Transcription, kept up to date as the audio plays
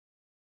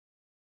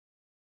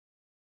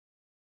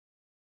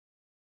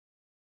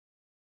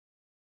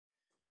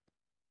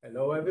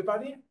Hello,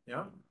 everybody.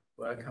 Yeah,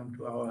 welcome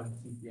to our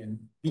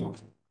CCNB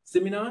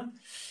seminar.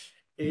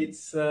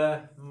 It's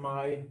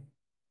my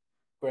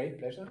great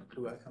pleasure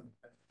to welcome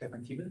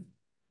Stefan Kiebel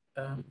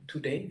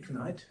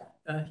tonight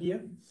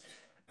here.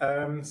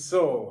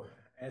 So,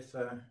 as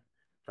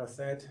just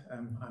said,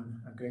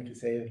 I'm going to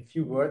say a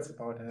few words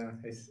about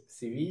his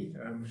CV.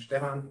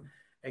 Stefan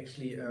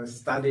actually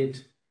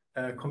studied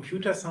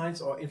computer science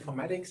or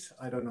informatics.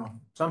 I don't know.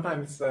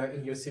 Sometimes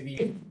in your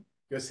CV,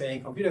 you're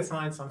saying computer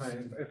science,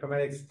 sometimes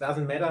informatics,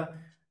 doesn't matter,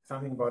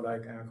 something about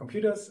like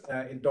computers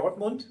in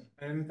Dortmund.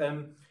 And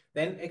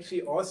then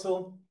actually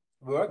also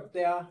worked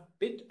there a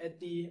bit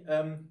at the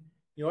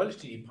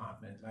neurology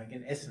department, like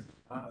in Essen,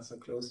 also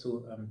close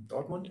to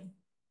Dortmund.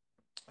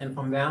 And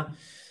from there,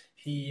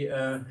 he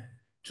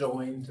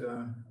joined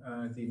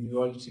the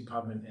neurology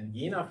department in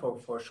Jena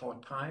for a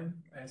short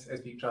time, as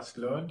we just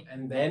learned,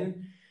 and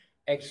then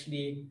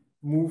actually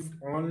moved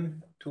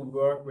on to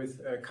work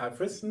with Carl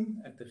Friston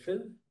at the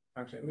FIL,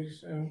 Functional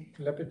Imaging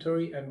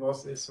Laboratory, and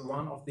is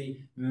one of the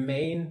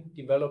main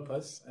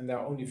developers, and there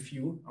are only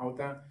few out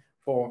there,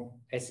 for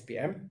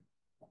SPM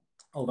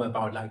over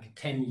about like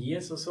 10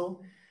 years or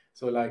so.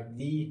 So like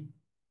the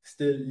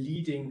still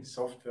leading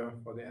software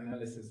for the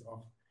analysis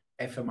of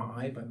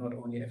fMRI, but not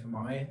only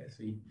fMRI, as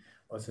we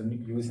also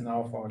use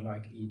now for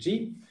like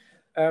EEG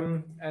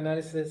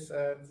analysis,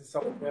 the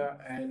software,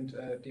 and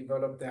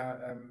developed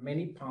there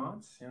many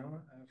parts,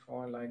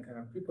 for like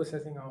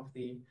preprocessing of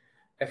the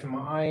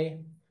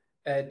fMRI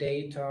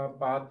data,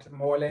 but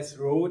more or less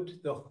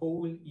wrote the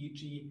whole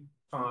EEG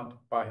part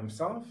by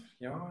himself,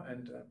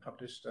 and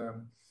published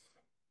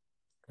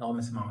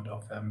enormous amount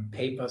of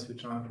papers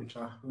which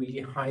are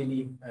really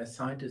highly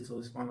cited. So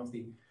it's one of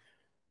the,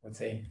 let's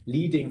say,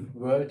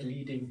 world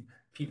leading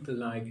people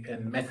like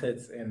in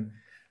methods in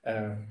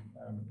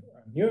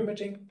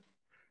neuroimaging.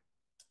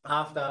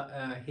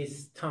 After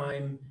his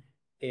time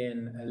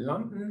in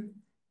London,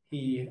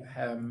 he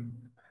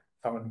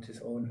found his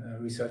own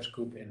research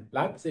group in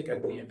Leipzig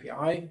at the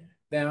MPI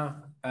there,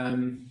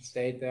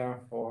 stayed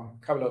there for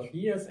a couple of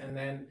years, and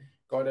then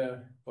got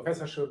a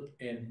professorship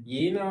in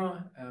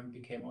Jena,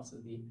 became also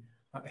the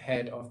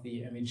head of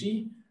the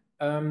MEG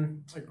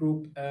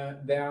group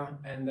there,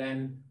 and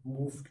then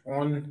moved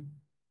on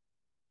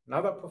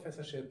another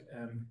professorship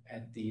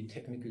at the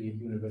Technische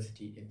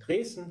University in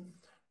Dresden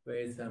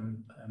with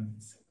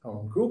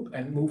our group,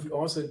 and moved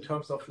also in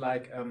terms of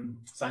like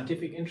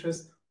scientific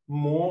interest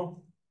more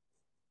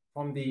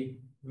from the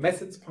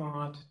methods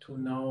part to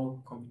now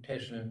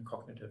computational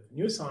cognitive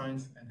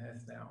neuroscience, and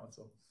has there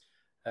also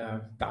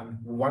done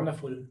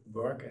wonderful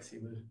work, as he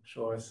will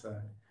show us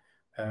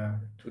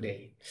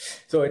today.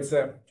 So it's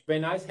very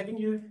nice having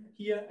you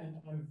here,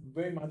 and I'm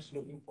very much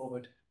looking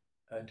forward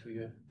to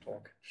your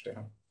talk,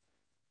 Stefan.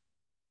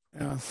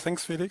 Yeah,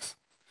 thanks, Felix,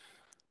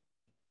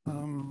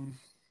 for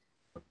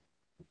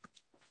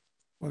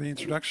the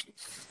introduction.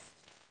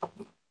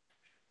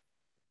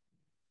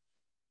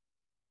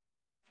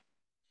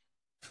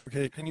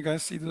 Okay, can you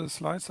guys see the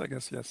slides? I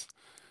guess yes.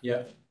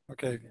 Yeah.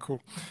 Okay,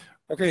 cool.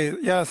 Okay,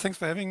 yeah, thanks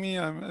for having me.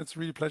 It's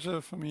really a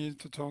pleasure for me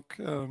to talk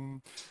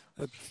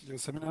at your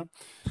seminar.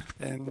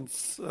 And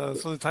so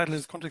the title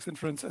is Context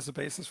Inference as a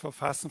Basis for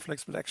Fast and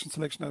Flexible Action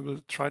Selection. I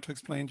will try to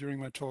explain during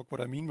my talk what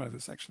I mean by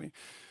this, actually.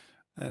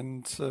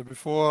 And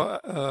before,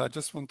 I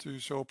just want to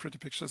show pretty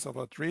pictures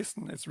about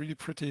Dresden. It's really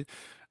pretty,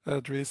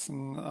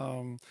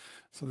 Dresden.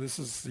 So this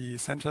is the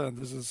center, and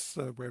this is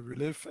where we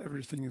live.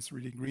 Everything is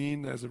really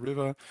green. There's a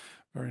river,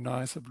 very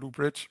nice, a blue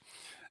bridge.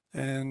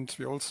 And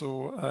we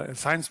also,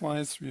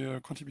 science-wise, we are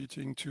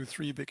contributing to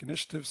 3 big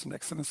initiatives: an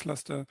excellence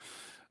cluster,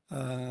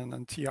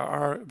 and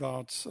TRR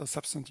about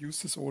substance use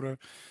disorder,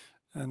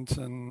 and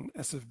an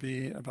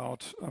SFB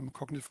about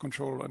cognitive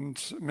control.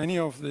 And many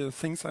of the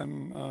things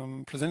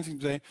I'm presenting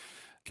today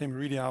came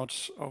really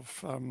out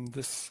of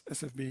this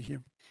SFB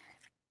here.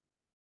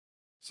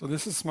 So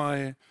this is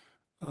my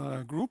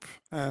group,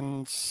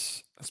 and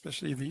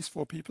especially these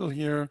 4 people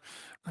here.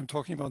 I'm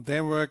talking about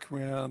their work,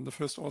 where the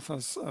first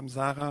authors,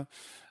 Sarah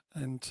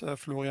and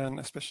Florian,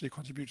 especially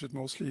contributed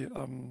mostly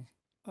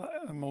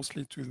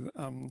to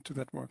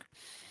that work.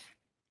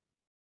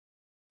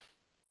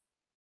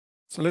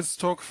 So let's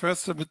talk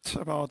first a bit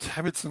about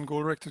habits and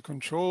goal-directed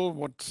control.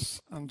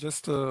 What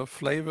just a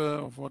flavor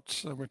of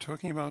what we're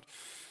talking about.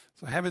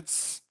 So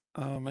habits,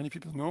 many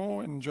people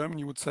know. In German,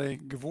 you would say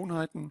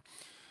Gewohnheiten.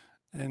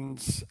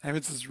 And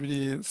habits is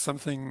really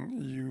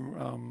something you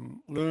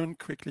learn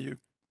quickly, you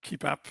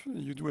keep up,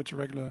 you do it at a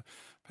regular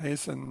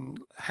pace. And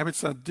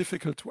habits are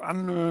difficult to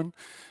unlearn.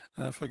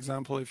 For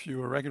example, if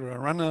you're a regular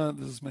runner,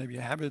 this is maybe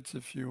a habit.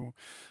 If you're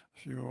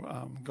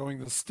going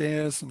the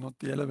stairs and not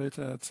the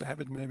elevator, it's a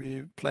habit.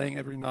 Maybe playing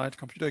every night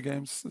computer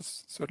games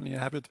is certainly a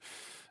habit.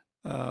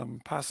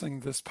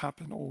 Passing this pub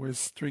and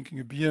always drinking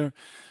a beer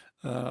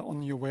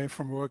on your way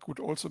from work would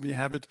also be a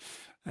habit.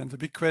 And the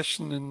big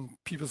question in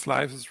people's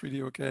lives is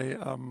really, okay,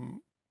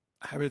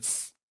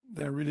 habits,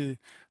 they're really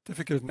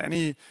difficult. In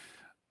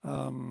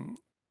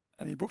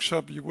any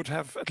bookshop, you would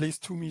have at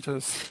least 2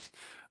 meters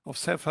of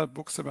self-help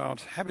books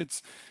about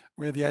habits.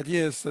 where the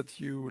idea is that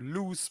you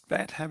lose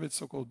bad habits,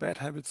 so-called bad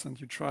habits, and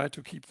you try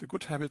to keep the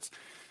good habits.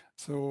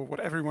 So what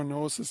everyone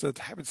knows is that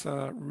habits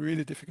are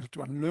really difficult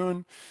to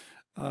unlearn.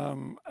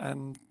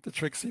 And the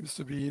trick seems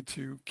to be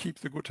to keep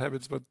the good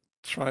habits, but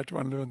try to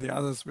unlearn the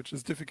others, which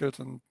is difficult.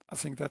 And I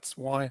think that's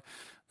why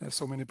there's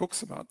so many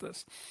books about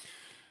this.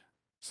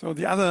 So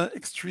the other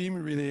extreme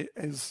really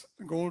is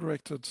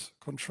goal-directed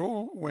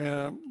control,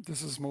 where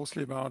this is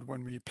mostly about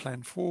when we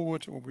plan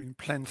forward or we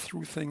plan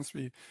through things.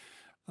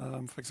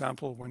 For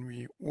example, when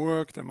we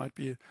work, there might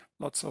be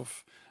lots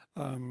of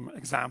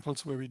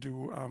examples where we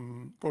do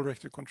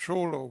goal-directed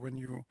control, or when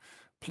you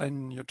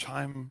plan your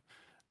time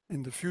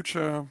in the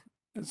future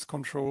is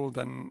control.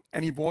 Then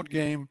any board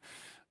game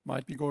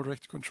might be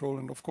goal-directed control.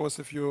 And of course,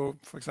 if you're,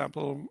 for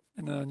example,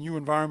 in a new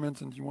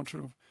environment and you want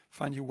to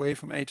find your way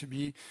from A to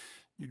B,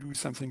 you do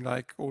something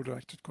like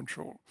goal-directed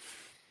control.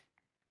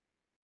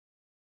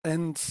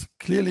 And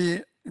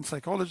clearly in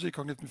psychology,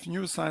 cognitive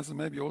neuroscience, and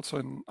maybe also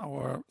in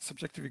our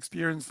subjective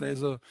experience,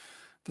 there's a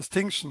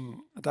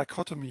distinction, a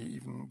dichotomy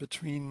even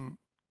between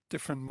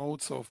different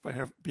modes of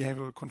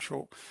behavioral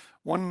control.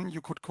 One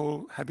you could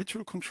call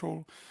habitual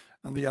control,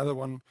 and the other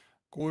one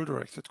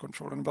goal-directed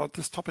control. And about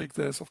this topic,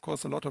 there's of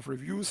course a lot of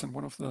reviews, and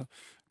one of the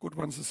good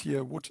ones is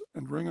here, Wood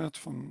and Ringert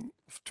from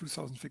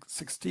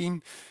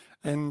 2016.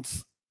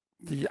 And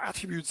the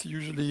attributes you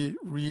usually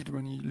read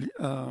when you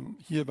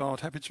hear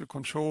about habitual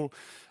control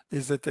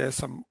is that there's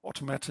some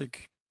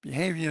automatic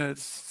behavior.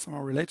 It's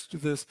somehow related to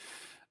this.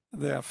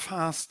 They are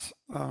fast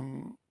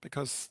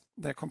because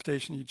they're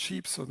computationally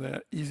cheap, so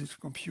they're easy to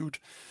compute.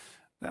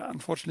 They're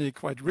unfortunately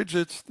quite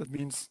rigid. That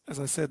means, as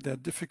I said, they're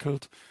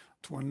difficult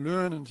to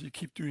unlearn, and you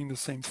keep doing the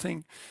same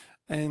thing.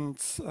 And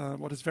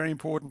what is very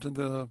important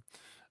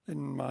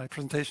in my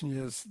presentation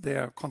here is they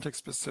are context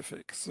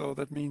specific. So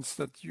that means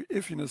that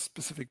if in a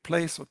specific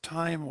place or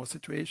time or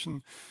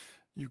situation,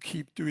 you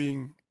keep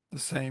doing the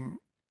same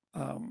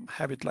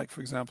habit, like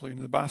for example,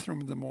 in the bathroom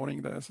in the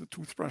morning, there's a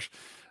toothbrush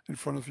in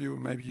front of you,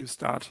 and maybe you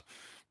start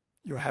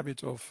your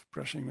habit of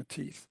brushing the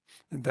teeth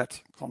in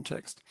that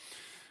context.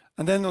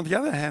 And then on the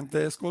other hand,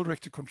 there's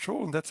goal-directed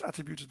control, and that's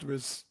attributed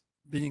with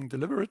being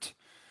deliberate,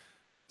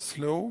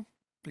 slow,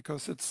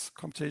 because it's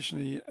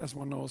computationally, as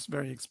one knows,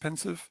 very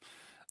expensive.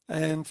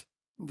 And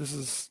this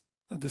is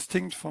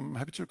distinct from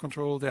habitual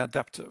control. They're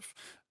adaptive.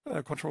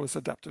 Control is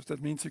adaptive.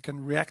 That means you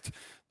can react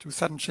to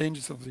sudden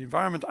changes of the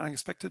environment,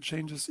 unexpected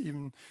changes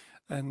even,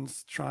 and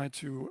try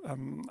to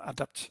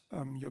adapt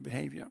your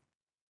behavior.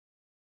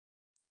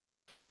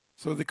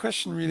 So the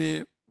question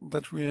really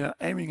that we are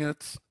aiming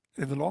at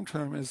in the long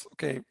term is,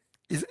 okay,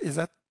 is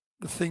that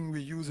the thing we're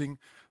using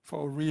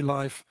for real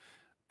life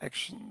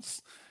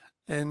actions?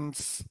 And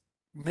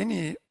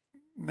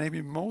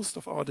maybe most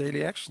of our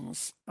daily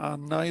actions are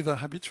neither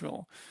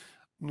habitual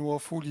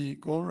nor fully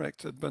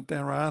goal-directed, but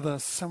they're rather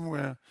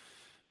somewhere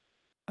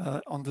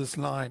on this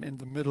line in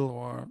the middle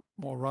or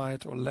more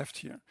right or left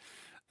here.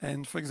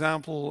 And for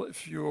example,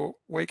 if you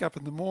wake up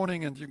in the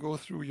morning and you go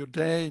through your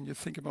day and you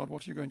think about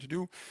what you're going to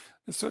do,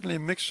 it's certainly a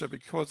mixture,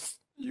 because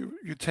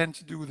you tend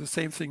to do the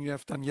same thing you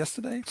have done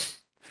yesterday.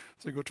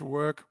 So you go to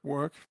work,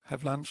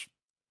 have lunch,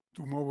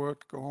 do more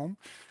work, go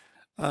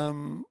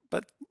home.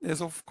 But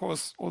there's of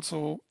course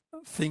also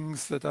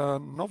things that are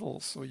novel,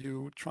 so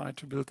you try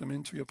to build them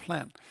into your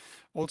plan.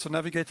 Also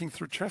navigating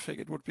through traffic,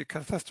 it would be a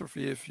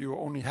catastrophe if you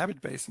only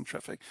habit-based in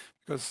traffic,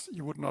 because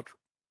you would not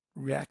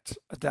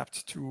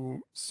adapt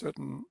to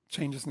certain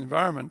changes in the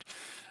environment.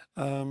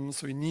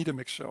 So you need a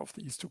mixture of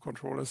these two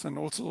controllers, and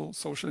also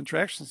social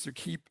interactions. You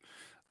keep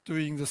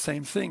doing the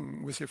same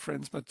thing with your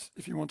friends, but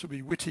if you want to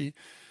be witty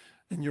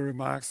in your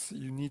remarks,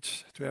 you need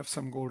to have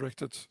some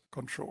goal-directed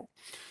control.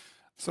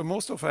 So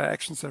most of our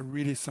actions are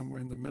really somewhere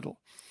in the middle.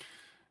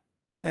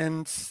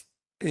 And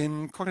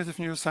in cognitive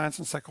neuroscience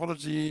and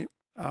psychology,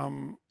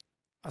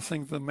 I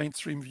think the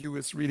mainstream view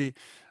is really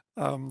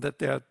that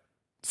there are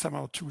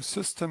somehow two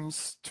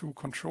systems, two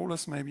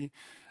controllers maybe,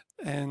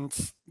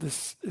 and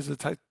this is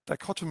a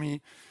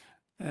dichotomy.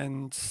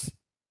 And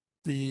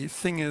the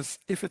thing is,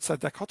 if it's a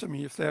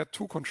dichotomy, if there are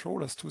two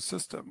controllers, two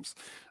systems,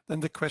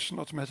 then the question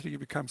automatically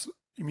becomes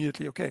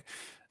immediately, okay,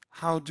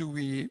 how do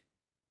we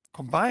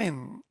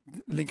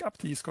link up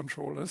these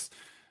controllers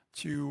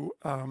to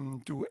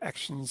do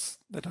actions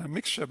that are a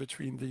mixture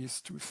between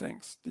these two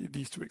things,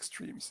 these two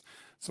extremes?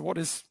 So what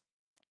is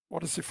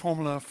the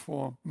formula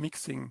for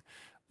mixing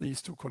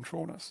these two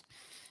controllers?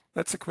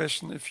 That's a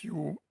question if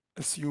you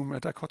assume a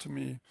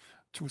dichotomy,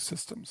 two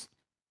systems.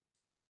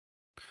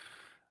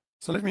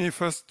 So let me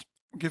first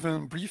give a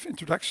brief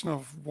introduction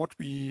of what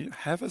we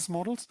have as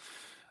models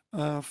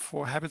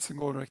for habits and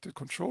goal-directed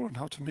control and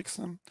how to mix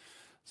them.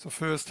 So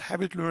first,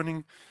 habit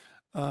learning.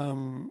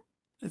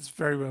 It's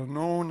very well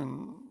known,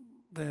 and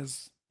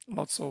there's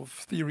lots of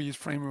theories,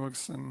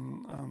 frameworks,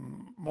 and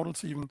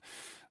models even.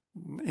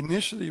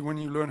 Initially, when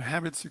you learn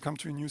habits, you come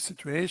to a new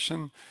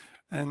situation,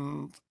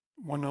 and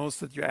one knows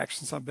that your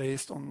actions are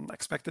based on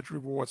expected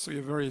rewards. So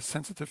you're very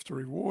sensitive to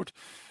reward.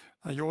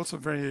 You're also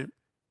very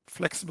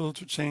flexible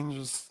to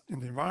changes in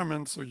the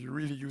environment. So you're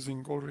really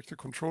using goal-directed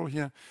control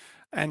here,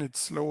 and it's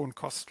slow and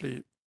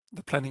costly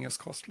the planning is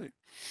costly.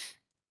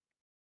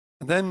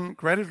 And then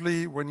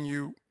gradually, when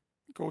you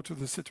go to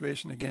the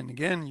situation again and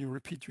again, you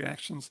repeat your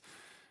actions,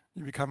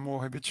 you become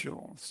more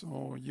habitual.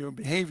 So your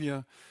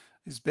behavior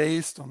is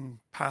based on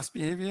past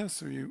behavior,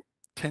 so you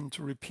tend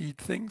to repeat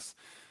things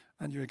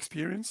and your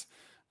experience.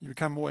 You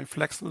become more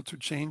inflexible to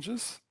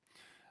changes.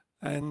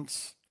 And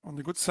on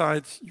the good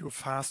side, you're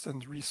fast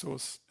and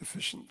resource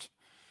efficient.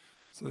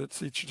 So that's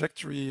the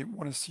trajectory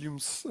one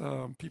assumes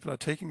people are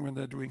taking when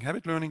they're doing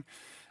habit learning.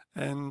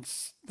 And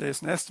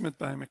there's an estimate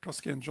by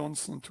McCloskey and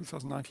Johnson in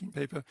 2019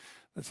 paper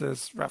that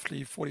says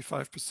roughly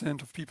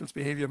 45% of people's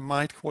behavior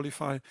might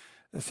qualify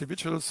as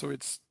habitual. So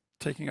it's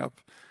taking up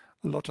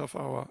a lot of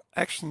our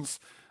actions.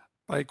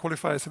 By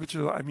qualify as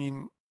habitual, I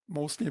mean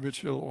mostly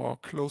habitual or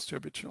close to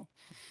habitual.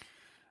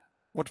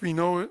 What we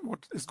know,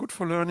 what is good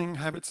for learning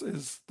habits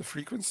is the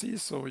frequency.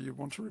 So you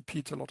want to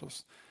repeat a lot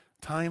of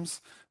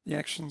times the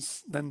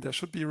actions, then there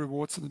should be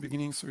rewards in the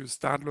beginning. So you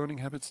start learning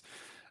habits.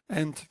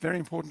 And very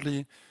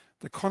importantly,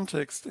 the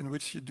context in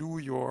which you do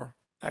your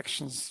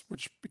actions,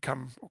 which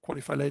become or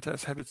qualify later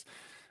as habits,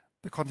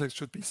 the context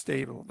should be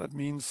stable. That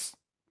means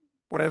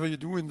whatever you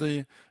do in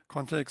the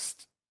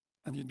context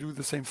and you do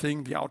the same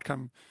thing, the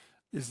outcome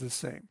is the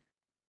same.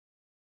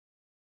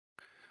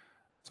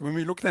 So when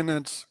we look then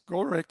at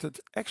goal-directed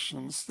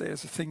actions,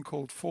 there's a thing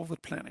called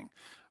forward planning,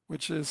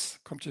 which is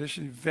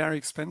computationally very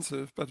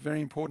expensive, but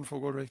very important for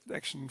goal-directed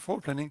action.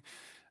 Forward planning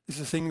is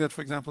a thing that,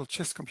 for example,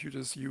 chess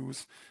computers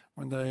use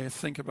when they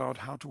think about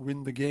how to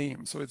win the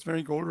game. So it's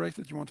very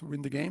goal-directed. You want to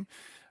win the game,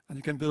 and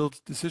you can build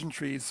decision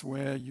trees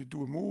where you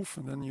do a move,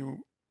 and then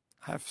you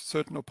have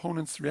certain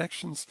opponents'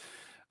 reactions,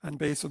 and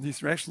based on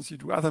these reactions, you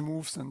do other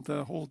moves, and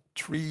the whole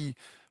tree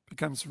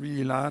becomes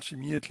really large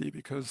immediately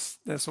because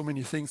there's so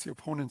many things the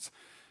opponents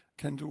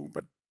can do.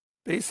 But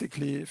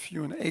basically, if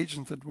you're an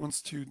agent that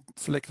wants to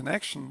select an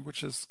action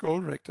which is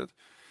goal-directed,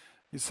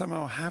 you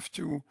somehow have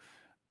to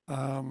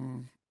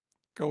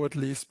go at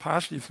least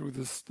partially through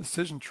this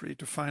decision tree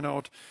to find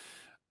out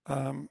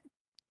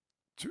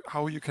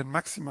how you can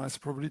maximize the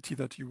probability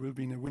that you will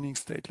be in a winning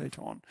state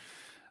later on.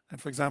 And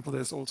for example,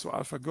 there's also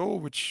AlphaGo,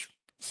 which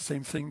is the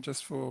same thing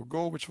just for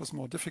Go, which was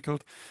more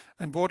difficult.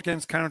 And board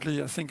games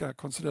currently, I think, are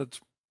considered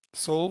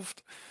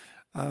solved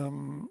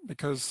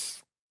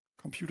because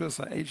computers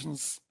or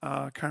agents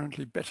are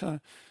currently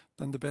better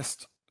than the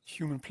best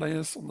human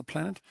players on the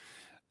planet.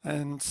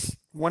 And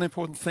one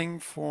important thing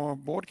for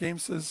board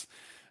games is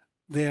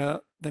they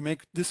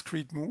make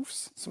discrete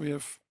moves. So you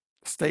have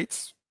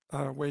states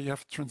where you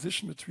have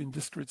transition between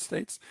discrete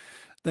states.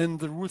 Then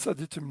the rules are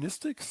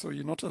deterministic, so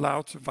you're not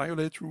allowed to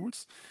violate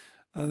rules.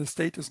 The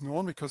state is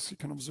known because you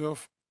can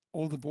observe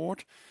all the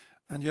board,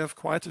 and you have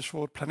quite a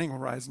short planning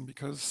horizon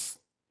because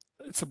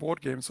it's a board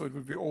game, so it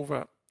will be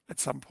over at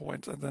some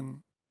point and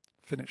then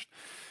finished.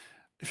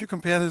 If you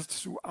compare this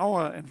to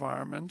our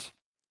environment,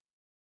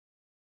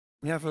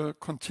 we have a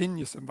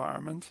continuous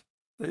environment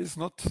that is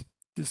not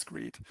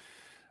discrete.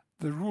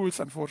 The rules,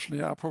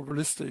 unfortunately, are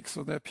probabilistic,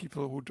 so there are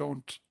people who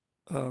don't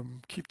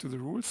keep to the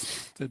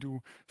rules. They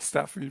do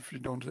stuff if you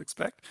don't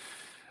expect.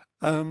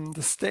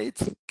 The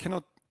state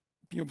cannot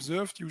be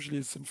observed. Usually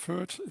it's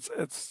inferred.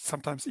 It's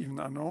sometimes even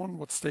unknown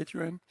what state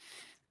you're in.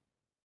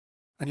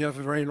 And you have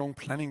a very long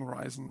planning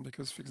horizon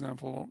because, for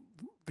example,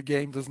 the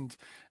game doesn't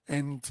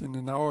end in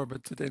an hour,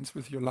 but it ends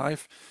with your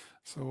life.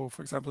 So,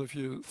 for example, if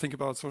you think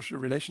about social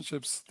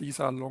relationships, these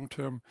are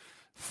long-term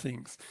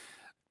things.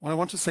 What I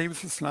want to say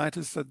with this slide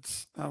is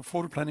that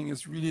forward planning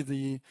is really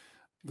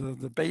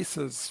the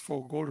basis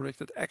for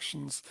goal-directed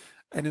actions,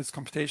 and it's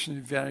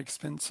computationally very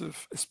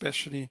expensive,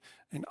 especially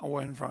in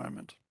our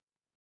environment.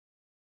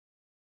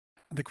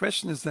 And the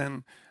question is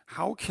then,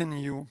 how can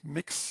you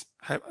mix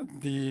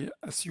the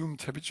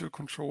assumed habitual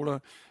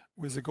controller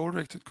with a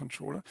goal-directed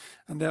controller?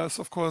 And there's,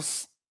 of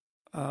course,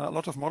 a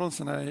lot of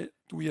models, and I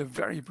do a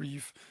very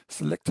brief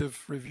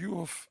selective review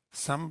of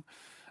some.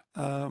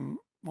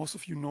 Most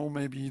of you know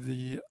maybe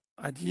the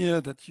idea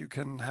that you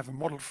can have a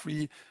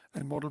model-free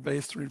and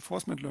model-based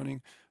reinforcement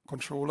learning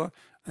controller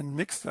and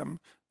mix them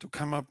to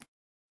come up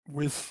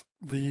with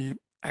the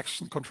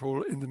action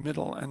control in the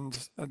middle.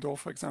 And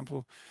Dorf, for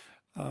example,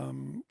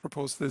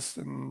 proposed this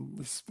in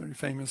this very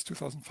famous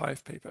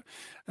 2005 paper.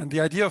 And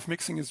the idea of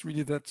mixing is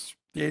really that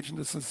the agent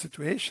is in a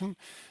situation,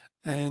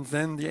 and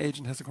then the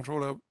agent has a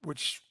controller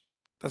which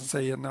doesn't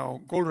say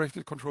now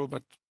goal-directed control,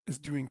 but is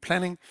doing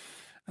planning.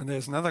 And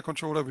there's another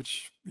controller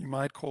which we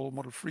might call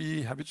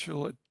model-free,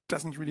 habitual. It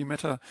doesn't really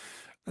matter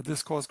at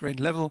this course grade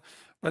level,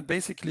 but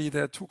basically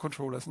there are two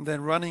controllers and they're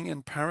running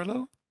in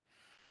parallel.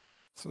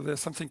 So there's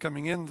something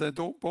coming in, they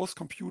both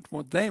compute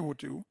what they would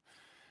do.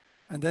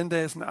 And then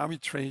there's an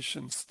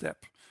arbitration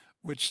step,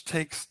 which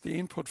takes the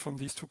input from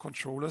these two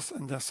controllers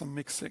and there's some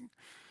mixing.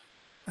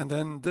 And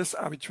then this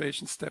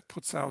arbitration step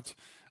puts out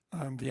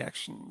the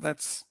action.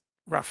 That's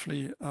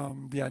roughly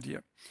the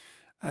idea.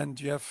 And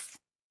you have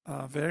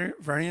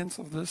variants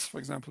of this, for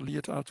example, Lee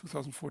et al.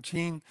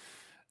 2014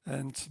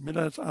 and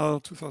Miller et al.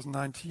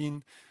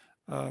 2019,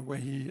 where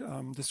he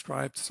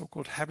described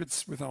so-called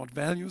habits without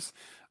values,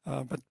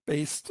 but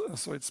based,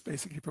 so it's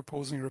basically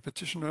proposing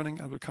repetition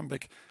learning. I will come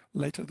back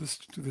later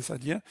to this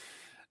idea.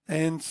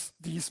 And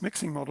these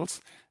mixing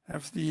models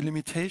have the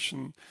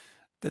limitation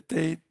that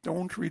they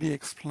don't really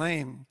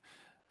explain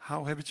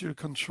how habitual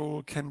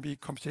control can be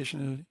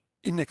computationally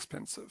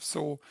inexpensive.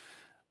 So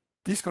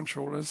these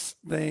controllers,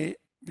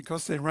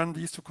 because they run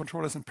these two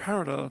controllers in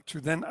parallel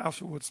to then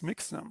afterwards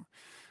mix them,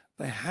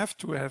 they have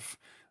to have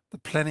the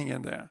planning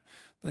in there.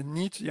 They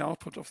need the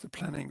output of the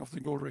planning of the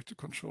goal-directed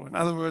control. In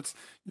other words,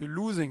 you're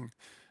losing,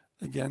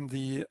 again,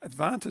 the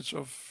advantage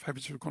of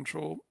habitual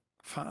control,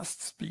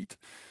 fast speed,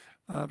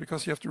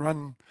 because you have to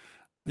run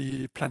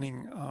the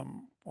planning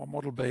or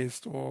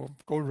model-based or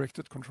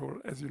goal-directed control,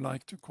 as you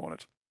like to call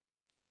it.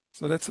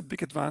 So that's a big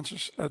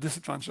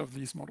disadvantage of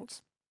these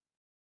models.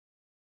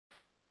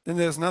 Then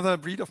there's another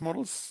breed of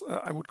models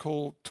I would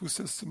call two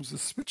systems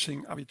with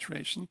switching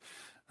arbitration.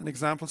 And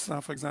examples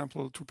are, for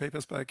example, two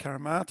papers by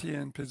Karamati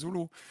and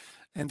Pezulu.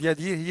 And the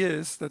idea here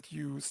is that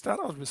you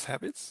start out with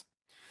habits,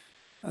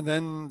 and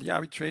then the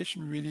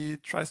arbitration really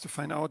tries to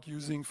find out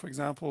using, for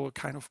example, a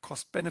kind of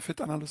cost-benefit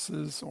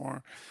analysis,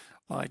 or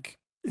like,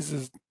 is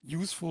it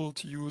useful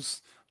to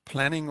use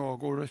planning or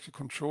goal-directed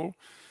control,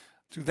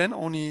 to then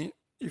only,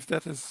 if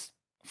that is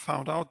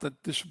found out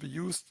that this should be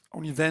used,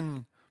 only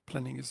then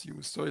planning is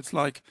used. So it's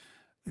like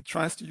it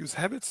tries to use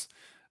habits.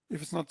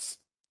 If it's not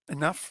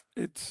enough,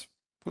 it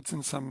puts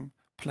in some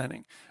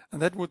planning. And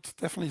that would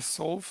definitely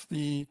solve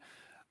the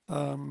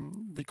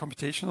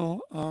computational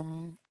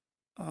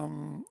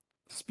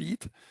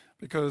speed,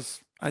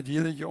 because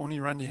ideally you only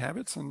run the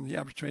habits and the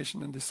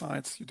arbitration and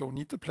decides you don't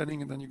need the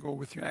planning, and then you go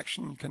with your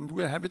action. You can do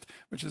a habit,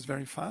 which is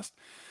very fast.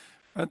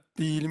 But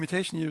the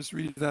limitation here is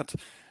really that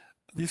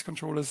these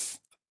controllers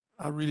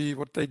are really,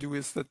 what they do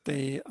is that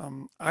they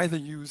either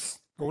use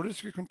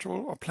goal-directed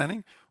control or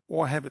planning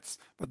or habits,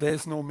 but there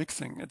is no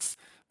mixing.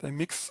 They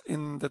mix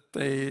in that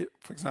they,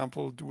 for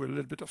example, do a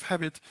little bit of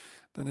habit,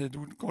 then they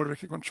do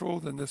goal-directed control,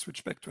 then they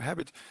switch back to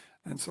habit,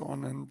 and so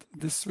on. And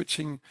this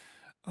switching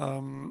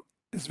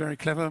is very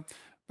clever,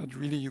 but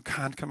really you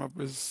can't come up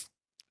with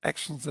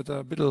actions that are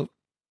a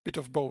bit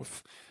of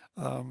both,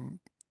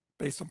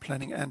 based on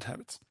planning and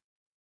habits.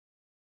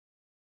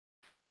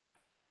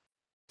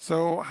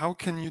 So how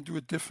can you do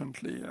it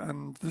differently?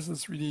 And this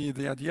is really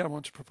the idea I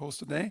want to propose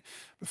today.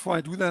 Before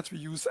I do that, we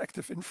use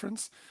active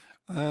inference.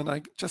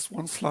 And just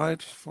one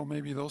slide for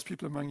maybe those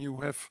people among you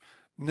who have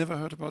never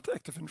heard about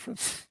active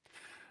inference.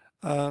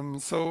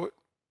 So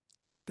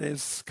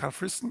there's Carl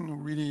Friston, who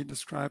really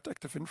described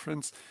active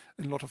inference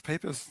in a lot of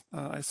papers.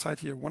 I cite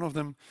here one of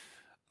them,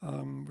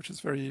 which is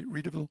very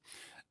readable.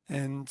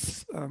 And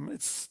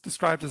it's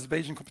described as a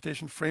Bayesian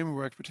computation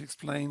framework, which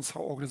explains how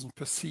organisms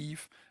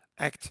perceive,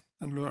 act,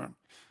 and learn.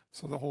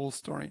 So the whole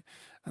story.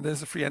 And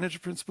there's a free energy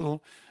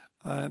principle.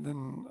 And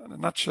in a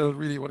nutshell,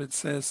 really what it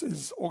says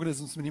is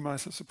organisms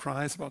minimize the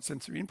surprise about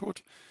sensory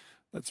input.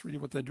 That's really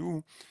what they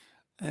do.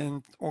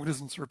 And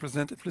organisms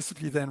represent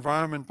implicitly the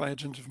environment by a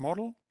generative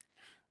model.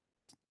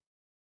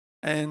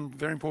 And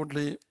very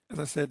importantly, as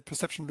I said,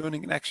 perception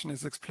learning in action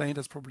is explained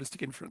as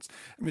probabilistic inference.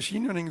 In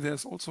machine learning,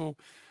 there's also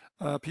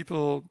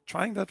people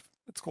trying that.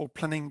 It's called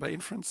planning by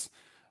inference,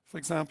 for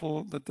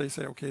example, that they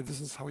say, okay,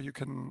 this is how you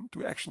can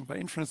do action by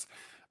inference.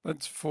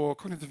 But for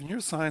cognitive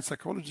neuroscience,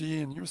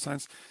 psychology, and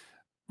neuroscience,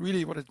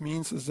 really what it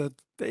means is that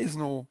there is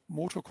no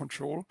motor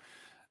control,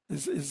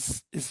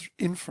 is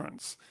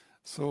inference.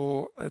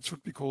 So it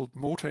should be called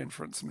motor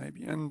inference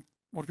maybe. And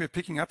what we're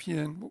picking up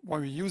here and why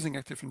we're using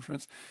active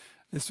inference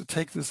is to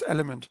take this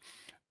element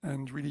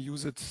and really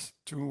use it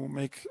to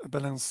make a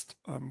balanced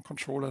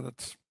controller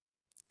that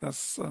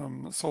does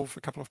solve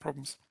a couple of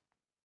problems.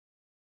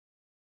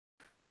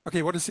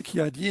 Okay, what is the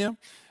key idea?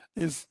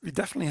 Is we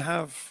definitely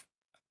have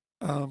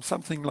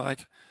something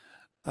like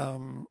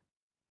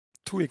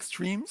two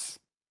extremes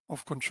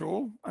of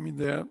control. I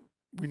mean,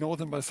 we know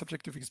them by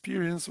subjective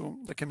experience, or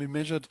they can be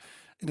measured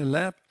in a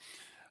lab,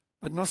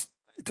 but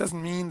it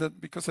doesn't mean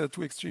that because there are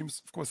two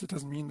extremes, of course, it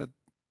doesn't mean that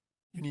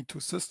you need two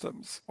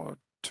systems or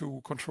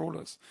two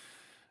controllers.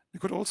 You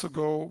could also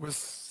go with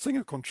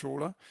single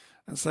controller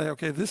and say,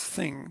 okay, this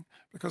thing,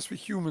 because we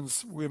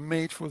humans, we're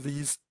made for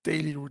these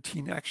daily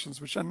routine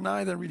actions, which are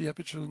neither really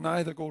habitual,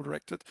 neither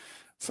goal-directed,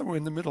 somewhere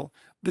in the middle.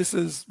 This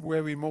is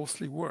where we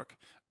mostly work,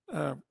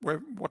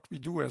 what we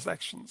do as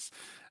actions.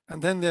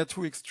 And then there are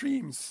two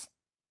extremes,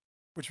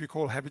 which we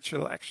call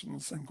habitual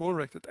actions and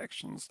goal-directed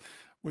actions,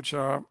 which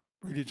are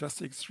really just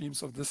the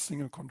extremes of this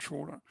single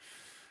controller.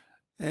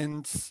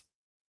 And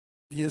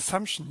the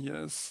assumption here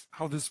is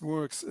how this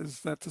works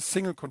is that the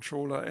single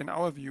controller, in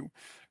our view,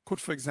 could,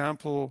 for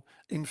example,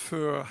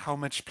 infer how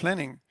much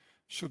planning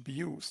should be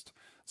used.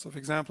 So, for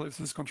example, if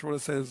this controller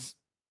says,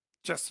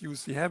 just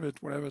use the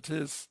habit, whatever it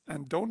is,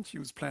 and don't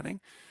use planning,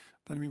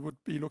 then we would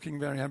be looking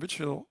very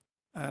habitual.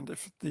 And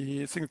if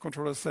the single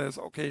controller says,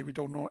 okay, we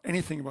don't know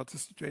anything about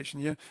this situation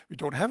here, we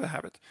don't have a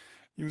habit,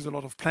 use a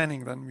lot of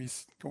planning, then we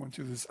go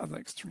into this other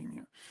extreme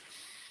here.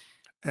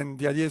 And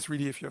the idea is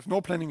really, if you have no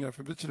planning, you have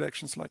habitual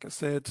actions, like I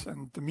said,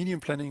 and the medium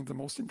planning, the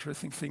most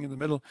interesting thing in the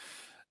middle,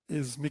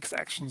 is mixed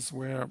actions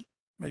where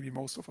maybe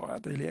most of our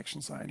daily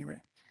actions are anyway.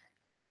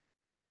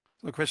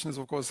 So the question is,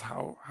 of course,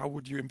 how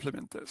would you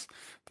implement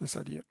this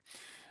idea?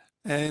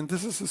 And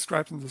this is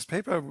described in this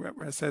paper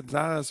where I said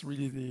Zara is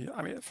really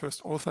the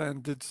first author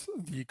and did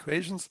the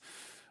equations.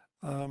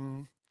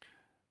 And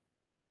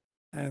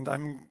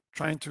I'm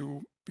trying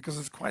to, because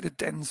it's quite a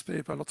dense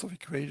paper, lots of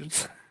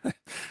equations,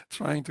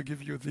 trying to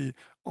give you the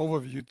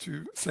overview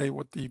to say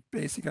what the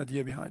basic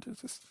idea behind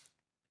it is.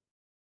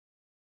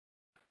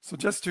 So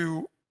just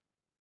to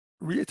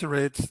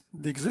reiterate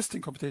the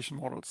existing computation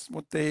models,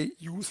 what they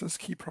use as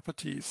key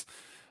properties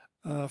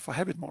for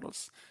habit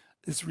models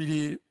is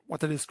really what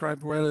they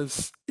describe well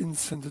as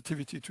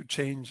insensitivity to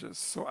changes.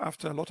 So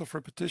after a lot of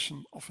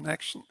repetition of an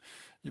action,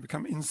 you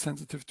become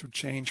insensitive to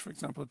change, for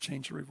example,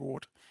 change a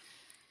reward.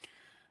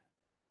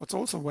 What's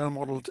also well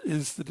modeled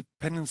is the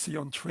dependency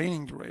on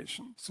training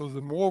duration. So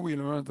the more we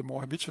learn, the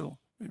more habitual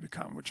we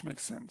become, which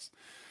makes sense.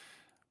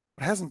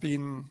 What hasn't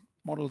been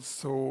modeled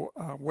so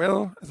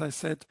well, as I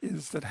said,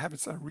 is that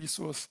habits are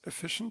resource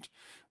efficient,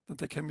 that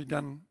they can be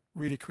done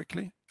really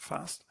quickly,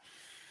 fast.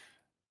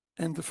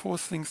 And the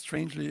fourth thing,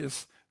 strangely,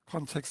 is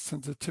context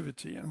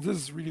sensitivity. And this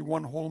is really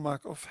one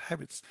hallmark of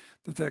habits,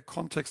 that they're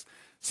context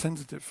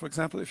sensitive. For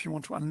example, if you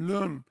want to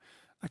unlearn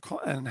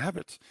an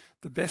habit,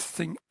 the best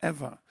thing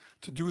ever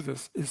to do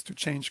this is to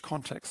change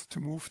context, to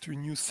move to a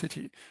new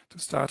city, to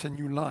start a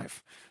new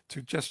life,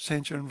 to just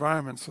change your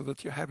environment so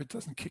that your habit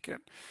doesn't kick in.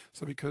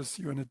 So because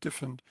you're in a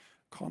different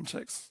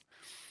context.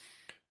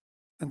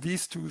 And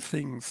these two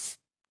things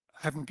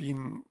haven't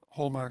been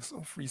hallmarks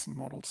of recent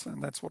models,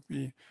 and that's what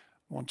we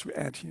want to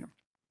add here.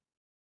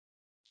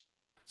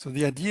 So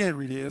the idea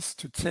really is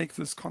to take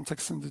this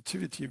context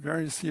sensitivity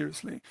very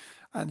seriously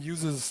and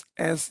use this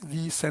as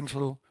the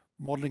central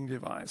modeling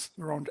device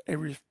around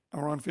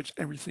which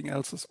everything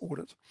else is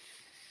ordered.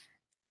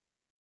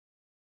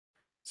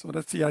 So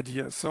that's the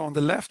idea. So on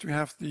the left, we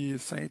have the,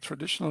 say,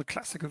 traditional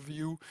classical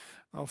view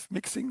of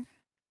mixing.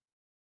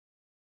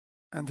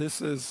 And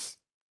this is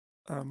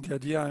the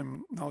idea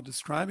I'm now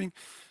describing.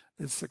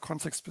 It's a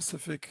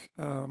context-specific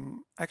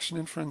action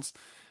inference.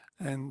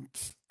 And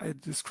I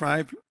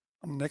describe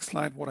on the next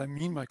slide what I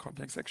mean by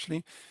context,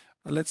 actually.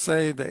 Let's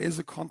say there is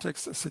a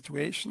context, a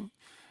situation,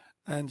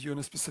 and you're in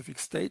a specific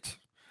state.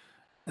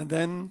 And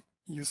then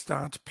you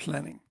start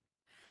planning.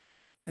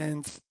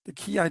 And the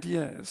key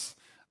idea is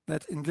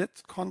that in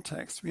that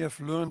context, we have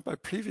learned by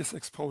previous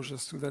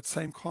exposures to that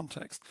same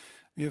context,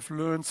 we have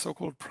learned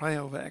so-called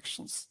prior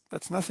overactions.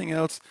 That's nothing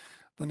else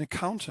than a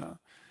counter.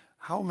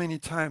 How many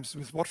times,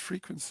 with what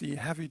frequency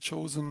have we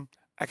chosen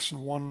action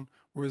 1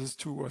 versus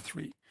 2 or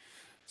 3?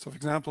 So for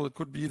example, it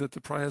could be that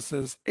the prior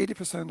says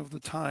 80% of the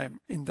time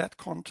in that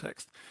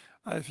context,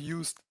 I've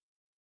used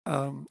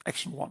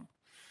action 1.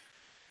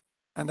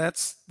 And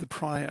that's the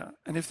prior.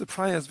 And if the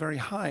prior is very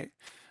high,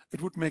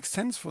 it would make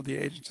sense for the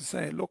agent to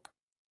say, look,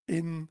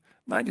 in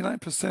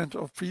 99%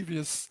 of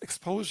previous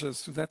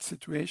exposures to that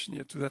situation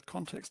here, to that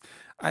context,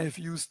 I have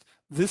used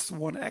this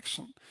one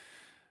action.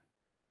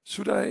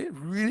 Should I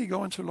really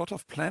go into a lot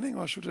of planning,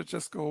 or should I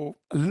just go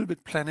a little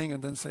bit planning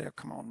and then say, oh,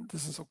 come on,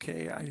 this is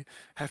okay. I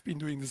have been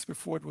doing this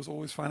before. It was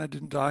always fine. I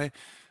didn't die.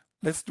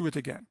 Let's do it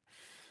again.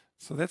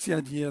 So that's the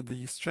idea.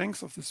 The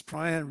strength of this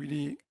prior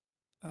really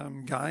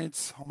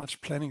guides how much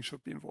planning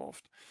should be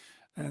involved.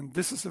 And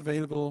this is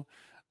available,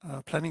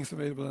 planning is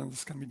available, and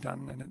this can be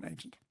done in an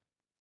agent.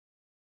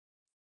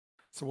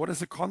 So what is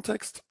the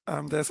context?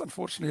 There's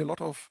unfortunately a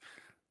lot of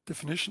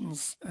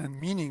definitions and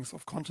meanings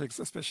of context,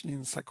 especially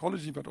in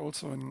psychology, but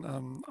also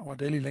in our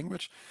daily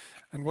language.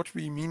 And what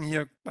we mean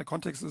here by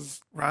context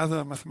is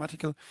rather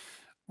mathematical.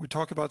 We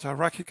talk about a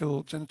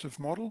hierarchical generative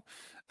model,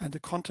 and the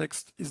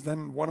context is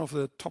then one of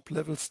the top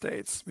level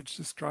states, which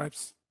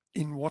describes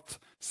in what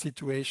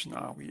situation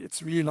are we.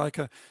 It's really like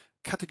a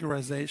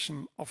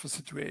categorization of a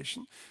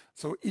situation.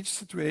 So each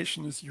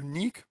situation is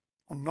unique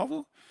or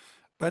novel,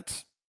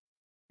 but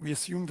we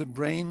assume the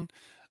brain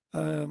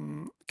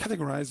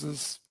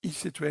categorizes each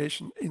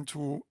situation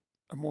into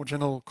a more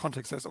general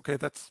context. Says, okay,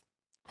 that's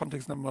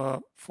context number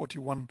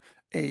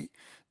 41A.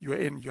 You're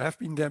in. You have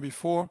been there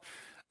before.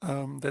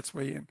 That's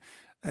where you're in.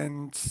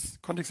 And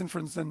context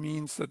inference then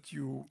means that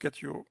you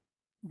get your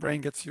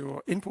brain gets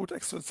your input,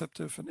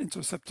 exteroceptive and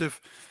interoceptive,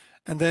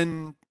 and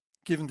then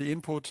given the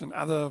input and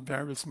other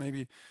variables,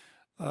 maybe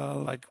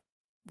like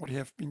what you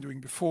have been doing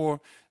before,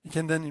 you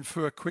can then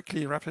infer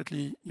quickly,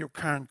 rapidly your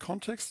current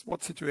context,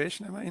 what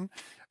situation am I in,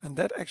 and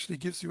that actually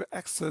gives you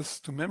access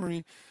to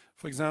memory,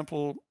 for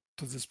example,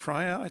 to this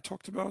prior I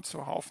talked about.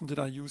 So how often did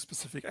I use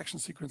specific action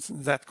sequence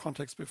in that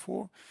context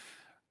before?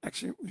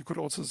 Actually, you could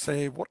also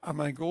say, what are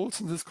my goals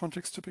in this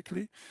context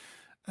typically?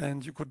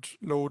 And you could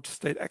load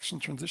state action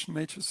transition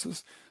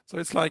matrices. So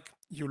it's like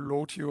you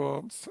load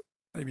your,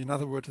 maybe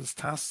another word is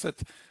task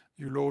set,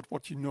 you load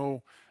what you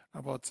know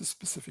about this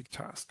specific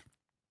task.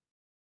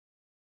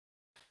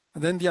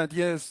 And then the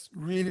idea is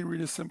really,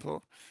 really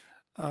simple.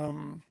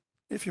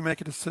 If you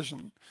make a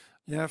decision,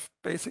 you have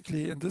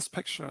basically in this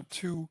picture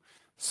 2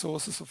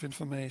 sources of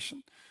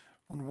information.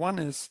 And one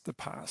is the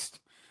past.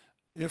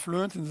 You have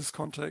learned in this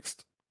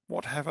context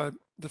what have I,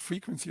 the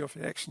frequency of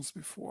the actions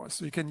before.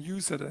 So you can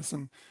use it as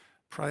a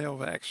prior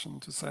over action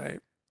to say,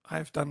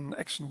 I've done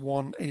action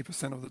 1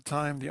 80% of the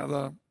time, the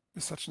other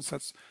with such and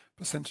such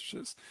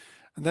percentages.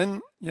 And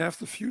then you have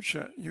the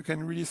future. You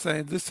can really say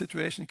in this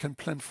situation, you can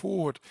plan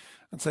forward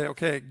and say,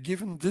 okay,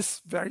 given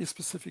this very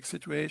specific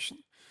situation,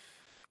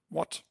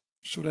 what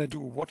should I do?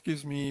 What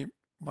gives me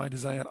my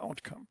desired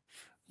outcome?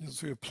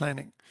 So you're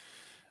planning.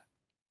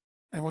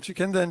 And what you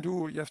can then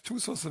do, you have two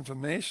sources of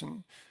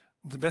information.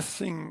 The best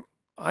thing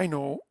I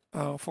know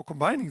for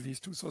combining these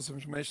two sources of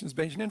information is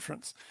Bayesian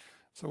inference.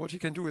 So what you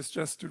can do is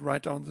just to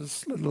write down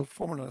this little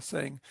formula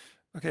saying,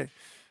 okay,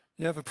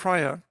 you have a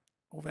prior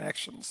over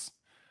actions,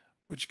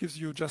 which gives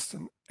you just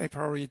an a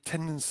priori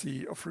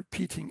tendency of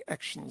repeating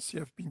actions you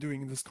have been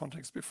doing in this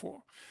context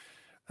before.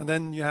 And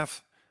then you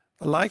have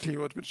the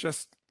likelihood, which is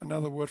just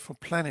another word for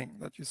planning,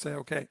 that you say,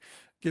 okay,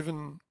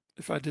 given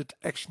if I did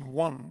action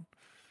 1,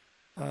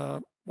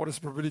 what is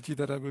the probability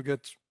that I will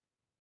get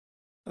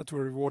to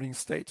a rewarding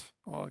state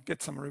or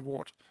get some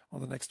reward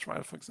on the next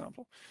trial, for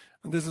example.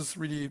 And this is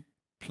really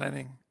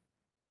planning,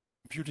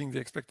 computing the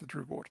expected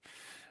reward.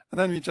 And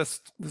then we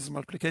just, this is a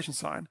multiplication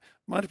sign,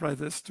 multiply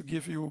this to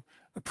give you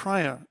a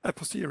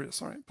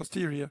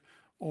posterior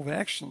over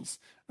actions.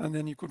 And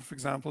then you could, for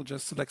example,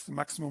 just select the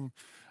maximum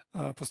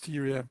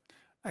posterior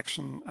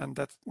action, and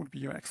that would be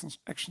your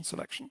action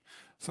selection.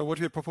 So what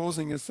we're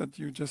proposing is that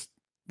you just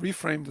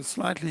reframe this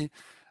slightly,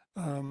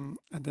 and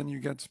then you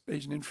get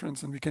Bayesian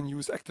inference, and we can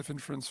use active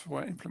inference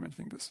for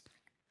implementing this.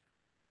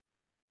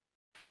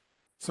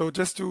 So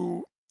just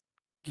to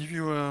give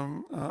you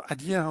an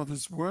idea how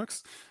this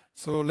works,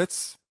 so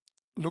let's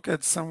look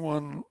at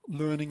someone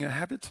learning a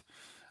habit.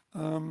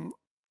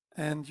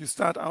 And you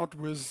start out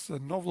with a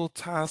novel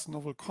task,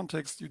 novel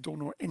context. You don't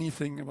know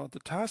anything about the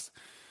task.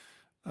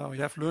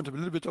 You have learned a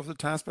little bit of the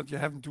task, but you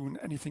haven't done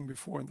anything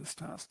before in this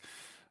task.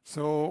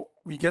 So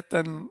we get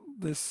then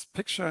this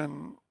picture,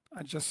 and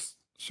I just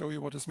show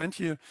you what is meant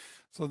here.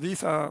 So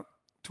these are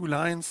two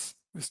lines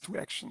with two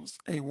actions,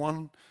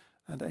 A1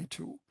 and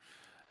A2.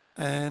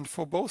 And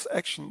for both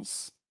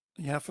actions,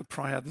 you have a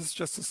prior. This is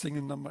just a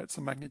single number, it's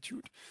a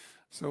magnitude.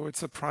 So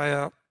it's a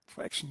prior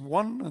for action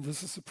 1, and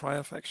this is a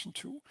prior for action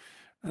 2.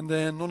 And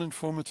they're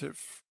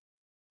non-informative,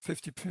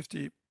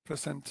 50-50%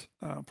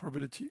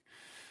 probability.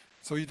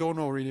 So you don't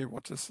know really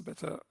what is the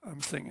better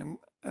thing.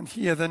 And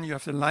here then you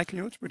have the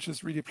likelihood, which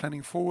is really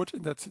planning forward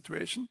in that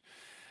situation.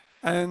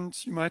 And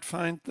you might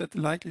find that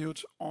the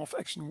likelihood of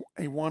action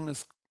A1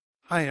 is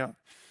higher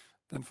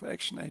than for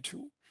action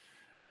A2.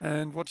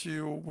 And what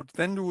you would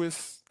then do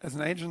is, as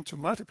an agent, to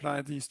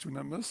multiply these two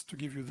numbers to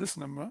give you this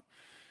number,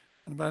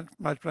 and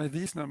multiply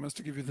these numbers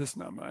to give you this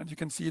number. And you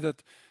can see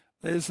that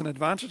there is an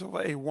advantage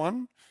over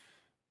A1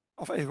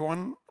 over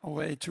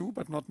A2,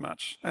 but not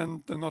much.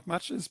 And the not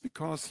much is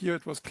because here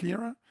it was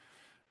clearer,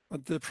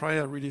 but the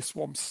prior really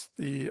swamps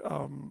the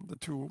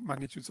two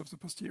magnitudes of the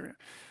posterior.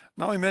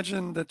 Now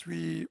imagine that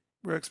we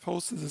were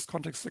exposed to this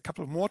context a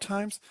couple more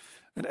times,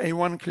 and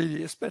A1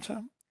 clearly is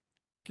better,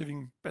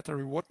 giving better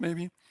reward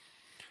maybe.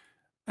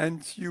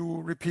 And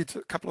you repeat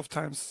a couple of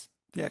times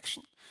the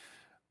action.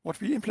 What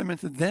we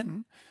implemented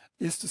then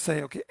is to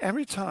say, okay,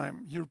 every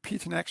time you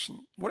repeat an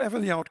action, whatever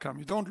the outcome,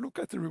 you don't look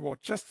at the reward,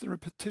 just the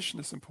repetition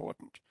is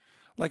important.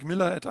 Like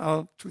Miller et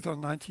al.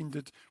 2019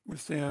 did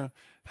with their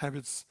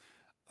habits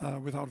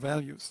without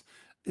values,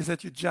 is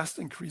that you just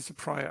increase the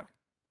prior.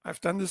 I've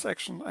done this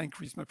action, I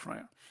increase my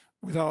prior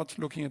without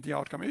looking at the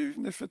outcome.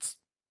 Even if it's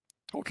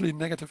totally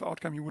negative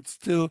outcome, you would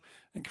still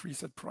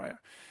increase that prior.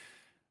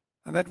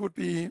 And that would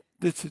be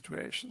this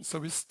situation. So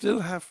we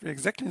still have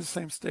exactly the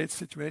same state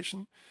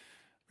situation.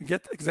 We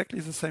get exactly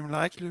the same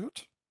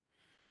likelihood,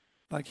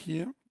 like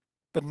here,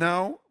 but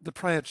now the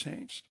prior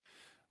changed.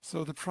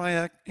 So the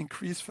prior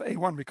increased for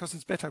A1 because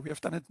it's better. We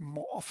have done it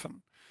more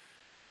often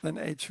than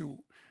A2.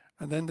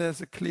 And then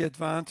there's a clear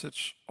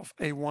advantage of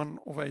A1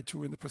 over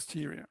A2 in the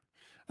posterior.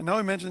 And now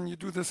imagine you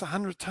do this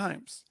 100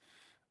 times,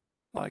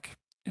 like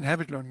in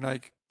habit learning,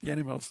 like the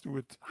animals do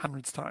it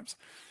hundreds of times.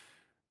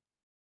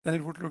 Then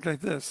it would look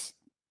like this.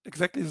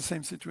 Exactly the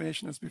same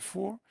situation as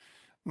before.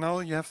 Now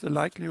you have the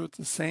likelihood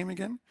the same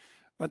again,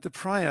 but the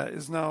prior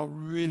is now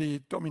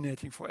really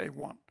dominating for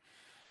A1.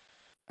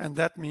 And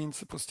that means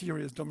the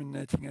posterior is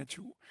dominating A2.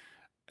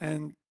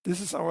 And this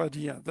is our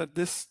idea, that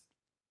this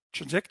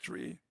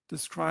trajectory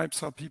describes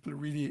how people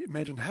really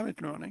imagine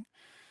habit learning.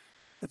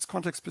 It's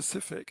context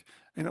specific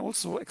and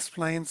also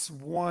explains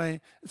why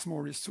it's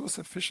more resource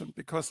efficient,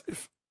 because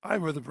if I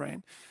were the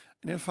brain,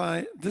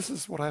 and this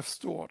is what I've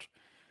stored,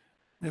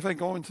 if I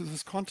go into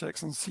this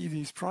context and see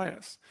these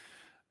priors,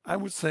 I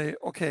would say,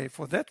 okay,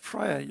 for that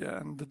prior here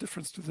and the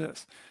difference to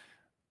this,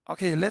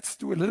 okay, let's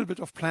do a little bit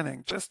of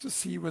planning just to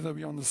see whether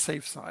we're on the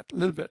safe side, a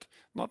little bit,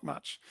 not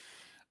much.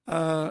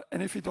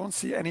 And if we don't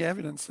see any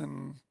evidence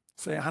in,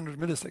 say, 100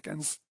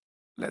 milliseconds,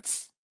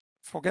 let's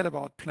forget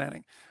about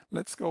planning.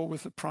 Let's go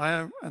with the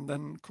prior and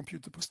then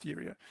compute the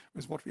posterior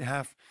with what we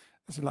have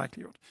as a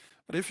likelihood.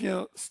 But if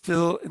you're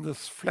still in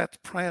this flat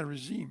prior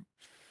regime,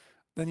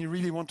 then you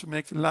really want to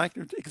make the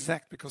likelihood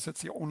exact because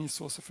that's the only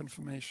source of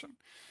information.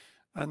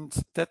 And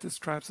that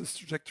describes this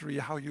trajectory,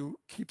 how you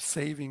keep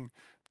saving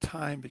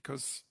time,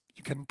 because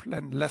you can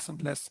plan less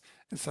and less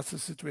in such a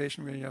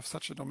situation where you have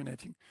such a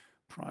dominating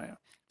prior.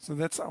 So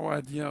that's our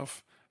idea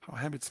of how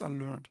habits are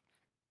learned.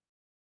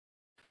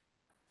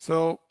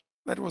 So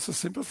that was a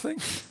simple thing.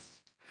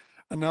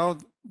 And now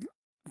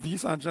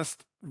these are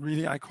just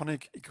really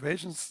iconic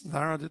equations.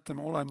 Zara did them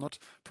all. I'm not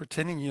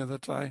pretending here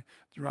that I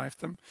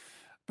derived them.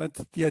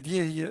 But the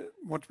idea here,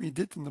 what we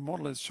did in the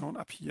model is shown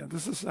up here.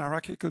 This is a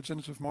hierarchical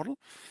generative model.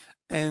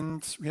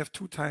 And we have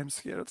two time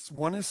scales.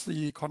 One is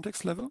the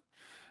context level.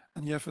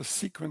 And you have a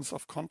sequence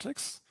of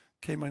contexts,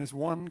 k minus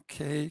 1,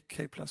 k,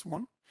 k plus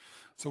 1.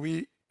 So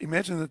we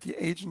imagine that the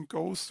agent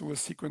goes through a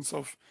sequence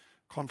of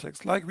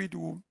contexts like we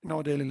do in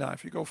our daily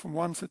life. We go from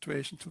one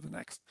situation to the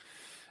next.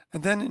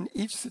 And then in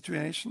each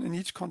situation, in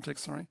each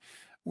context,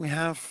 we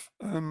have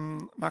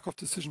Markov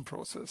decision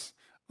process,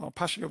 or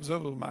partially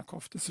observable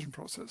Markov decision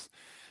process.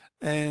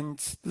 And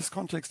this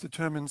context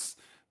determines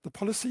the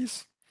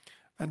policies.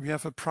 And we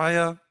have a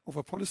prior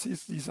over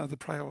policies. These are the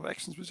prior over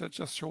actions, which I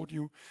just showed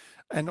you.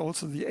 And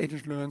also the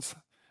agent learns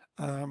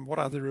what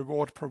are the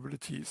reward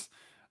probabilities.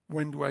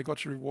 When do I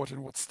got a reward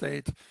in what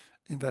state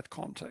in that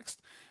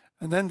context?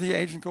 And then the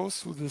agent goes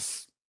through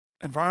this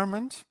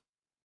environment,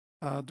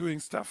 doing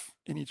stuff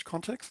in each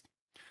context,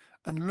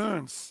 and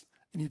learns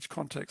in each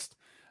context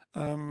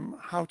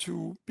how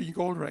to be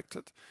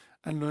goal-directed,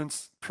 and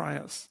learns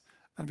priors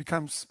and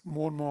becomes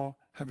more and more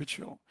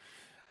habitual.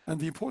 And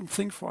the important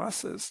thing for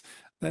us is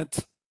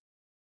that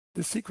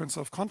the sequence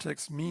of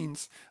context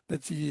means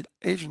that the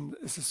agent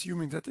is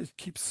assuming that it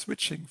keeps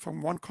switching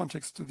from one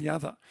context to the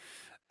other.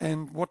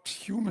 And what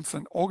humans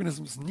and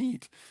organisms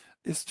need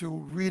is to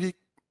really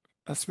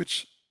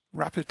switch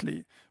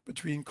rapidly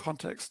between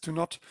contexts, to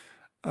not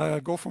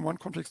go from one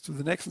context to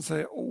the next and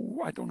say, oh,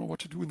 I don't know what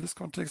to do in this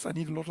context. I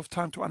need a lot of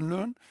time to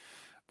unlearn.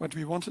 But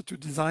we wanted to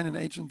design an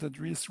agent that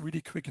is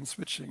really quick in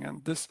switching.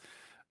 And this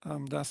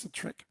does the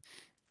trick.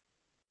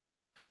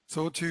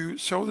 So to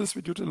show this,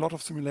 we did a lot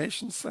of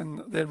simulations,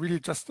 and they're really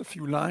just a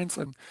few lines.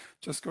 I'm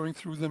just going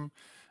through them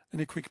in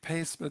a quick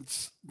pace,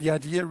 but the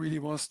idea really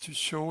was to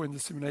show in the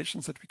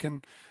simulations that we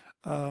can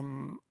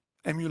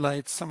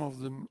emulate some of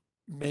the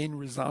main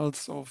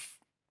results of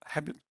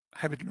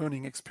habit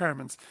learning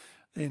experiments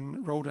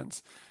in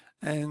rodents.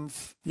 And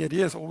the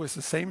idea is always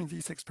the same in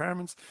these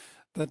experiments,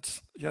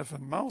 that you have a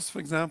mouse, for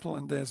example,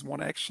 and there's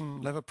one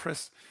action, lever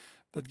press,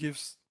 that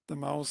gives the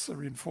mouse a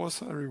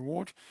reinforcer, a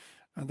reward.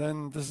 And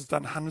then this is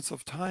done hundreds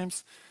of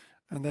times.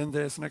 And then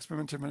there's an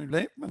experimental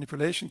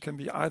manipulation, can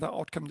be either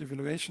outcome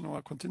devaluation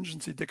or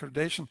contingency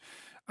degradation.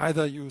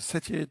 Either you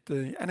satiate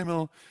the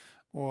animal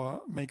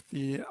or make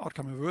the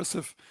outcome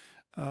aversive.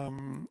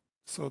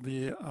 So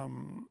the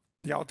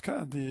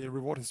outcome, the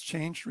reward is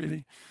changed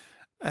really.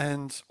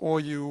 And or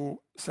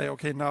you say,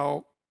 okay,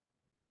 now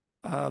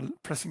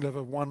pressing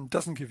lever 1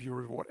 doesn't give you a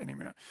reward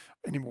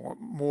anymore.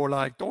 More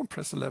like don't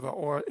press the lever,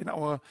 or in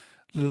our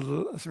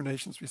little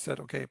simulations we said,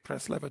 okay,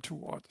 press lever 2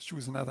 or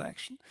choose another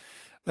action.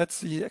 That's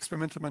the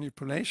experimental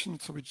manipulation.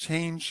 So we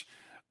change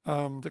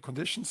the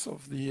conditions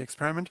of the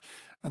experiment,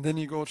 and then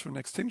you go to an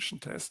extinction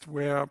test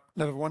where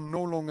lever 1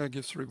 no longer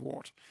gives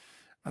reward.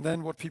 And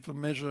then what people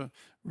measure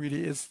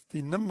really is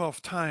the number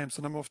of times,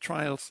 the number of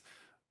trials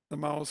the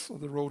mouse or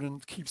the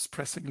rodent keeps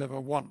pressing lever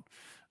 1.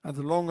 And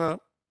the longer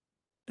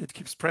it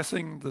keeps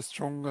pressing, the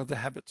stronger the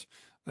habit.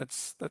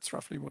 That's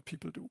roughly what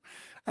people do.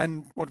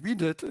 And what we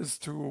did is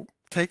to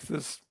take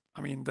this,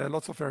 I mean, there are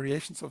lots of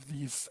variations of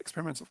these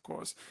experiments, of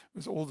course,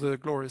 with all the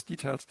glorious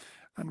details.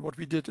 And what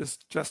we did is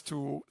just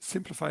to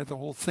simplify the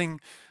whole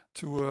thing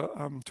to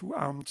a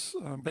two-armed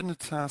bandit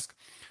task,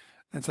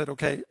 and said,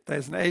 okay,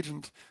 there's an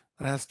agent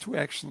that has two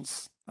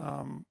actions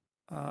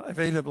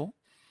available.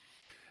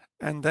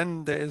 And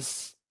then there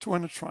is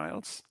 200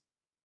 trials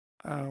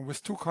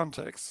with two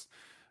contexts,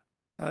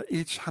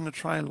 each 100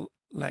 trial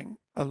length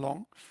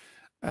long.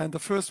 And the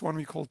first one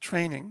we call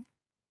training.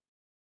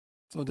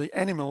 So the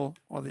animal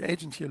or the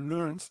agent here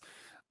learns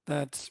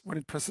that when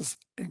it presses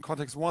in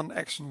context 1,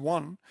 action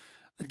 1,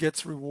 it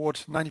gets reward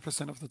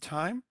 90% of the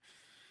time.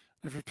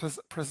 If it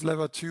press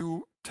lever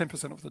 2,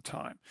 10% of the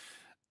time.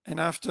 And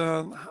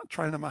after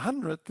trial number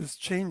 100, this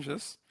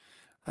changes.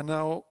 And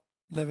now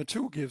lever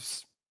 2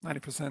 gives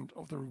 90%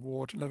 of the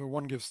reward. Lever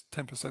 1 gives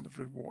 10% of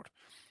the reward.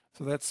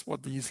 So that's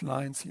what these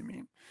lines here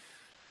mean.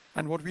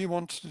 And what we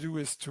want to do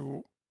is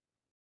to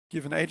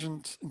give an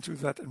agent into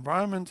that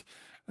environment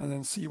and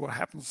then see what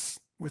happens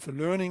with the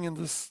learning in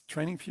this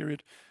training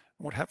period,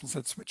 and what happens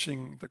at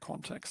switching the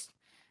context.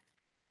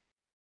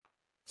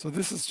 So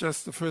this is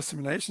just the first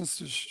simulations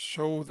to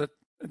show that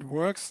it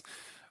works.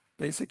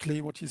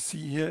 Basically, what you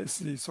see here is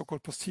the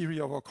so-called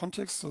posterior of our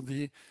context. So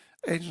the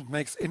agent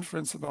makes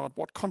inference about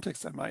what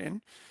context am I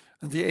in,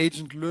 and the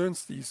agent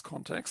learns these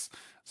contexts.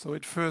 So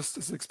it first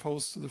is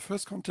exposed to the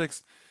first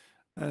context,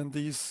 and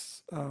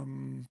these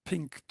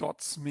pink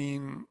dots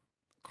mean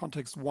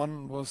context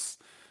 1 was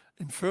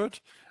inferred.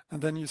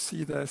 And then you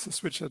see there's a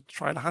switch at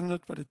trial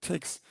 100, but it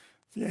takes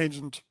the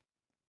agent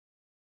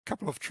a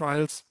couple of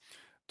trials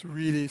to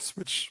really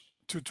switch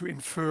to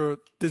infer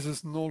this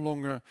is no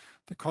longer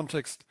the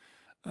context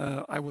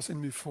I was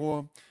in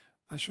before.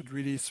 I should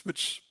really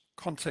switch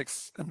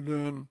contexts and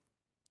learn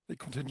the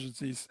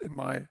contingencies in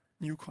my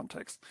new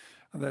context.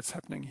 And that's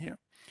happening here.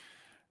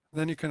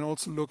 Then you can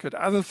also look at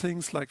other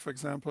things, like, for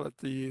example, at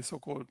the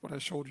so-called, what I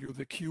showed you,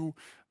 the Q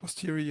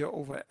posterior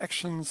over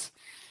actions.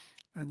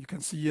 And you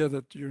can see here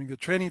that during the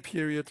training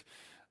period,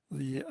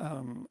 the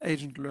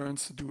agent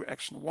learns to do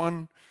action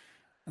 1.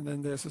 And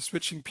then there's a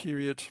switching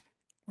period,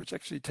 which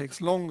actually takes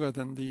longer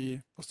than the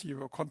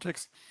posterior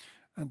context.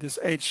 And this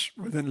H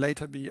will then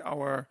later be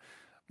our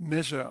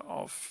measure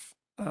of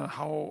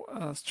how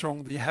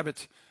strong the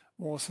habit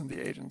was in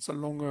the agent. The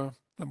longer,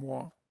 the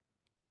more,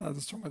 the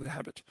stronger the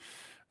habit.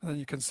 And then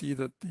you can see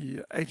that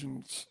the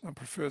agent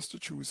prefers to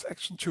choose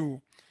action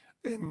 2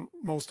 in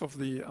most of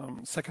the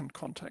second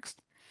context.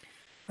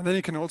 And then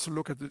you can also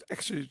look at the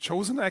actually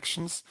chosen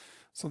actions.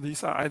 So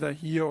these are either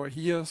here or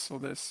here. So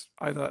there's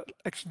either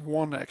action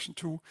 1 or action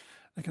 2.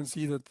 I can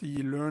see that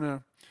the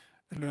learner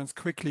learns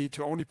quickly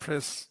to only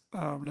press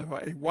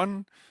lever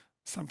A1.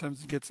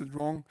 Sometimes it gets it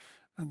wrong.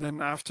 And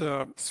then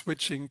after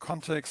switching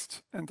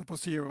context and the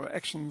posterior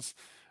actions,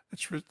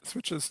 it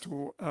switches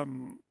to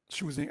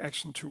choosing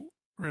action 2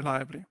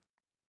 reliably.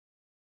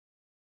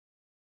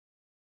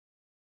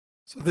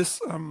 So this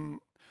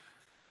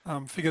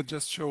figure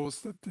just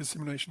shows that the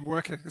simulation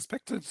worked as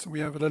expected. So we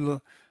have a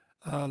little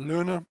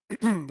learner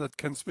that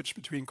can switch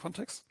between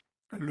contexts,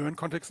 learn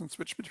context and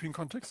switch between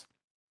contexts.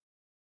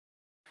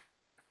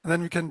 And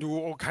then we can do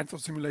all kinds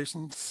of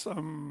simulations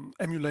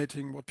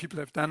emulating what people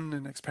have done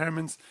in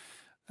experiments.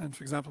 And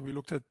for example, we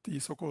looked at the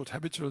so-called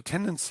habitual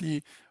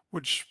tendency,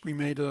 which we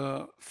made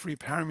a free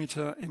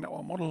parameter in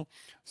our model.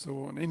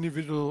 So an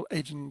individual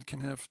agent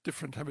can have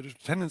different habitual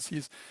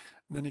tendencies.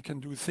 And then you can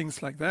do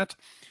things like that.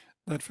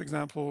 That, for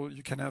example,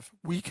 you can have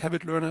weak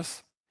habit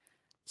learners.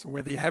 So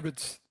where the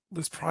habit,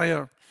 this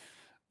prior,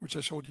 which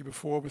I showed you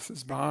before with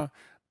this bar,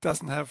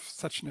 doesn't have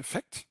such an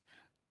effect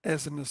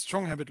as in a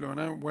strong habit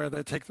learner where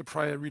they take the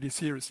prior really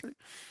seriously.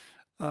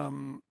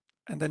 And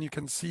then you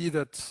can see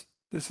that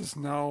this is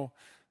now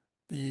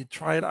the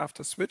trial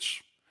after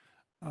switch.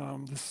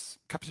 This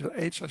capital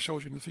H I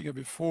showed you in the figure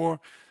before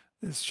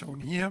is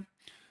shown here.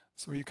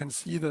 So you can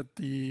see that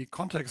the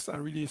contexts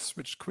are really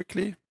switched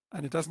quickly,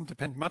 and it doesn't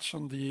depend much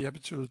on the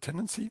habitual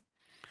tendency,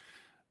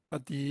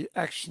 but the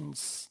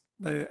actions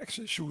they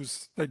actually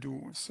choose, they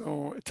do.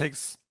 So it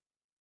takes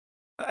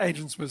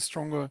agents with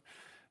stronger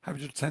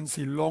habitual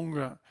tendency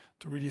longer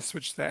to really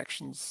switch their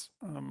actions.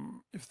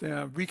 If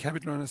they're weak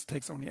habit learners, it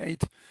takes only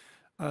 8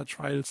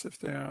 trials. If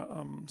they're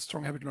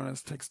strong habit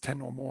learners, it takes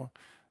 10 or more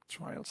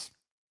trials.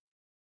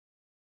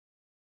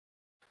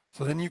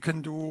 So then you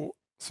can do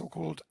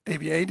so-called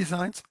ABA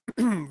designs,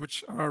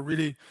 which are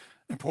really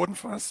important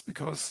for us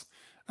because,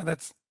 and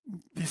that's,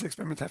 these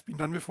experiments have been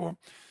done before.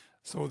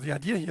 So the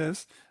idea here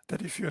is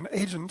that if you're an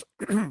agent,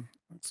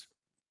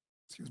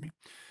 excuse me,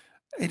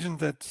 agent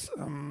that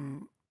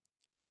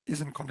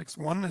is in context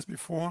 1 as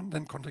before,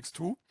 then context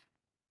 2,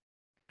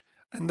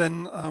 and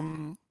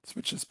then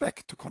switches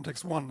back to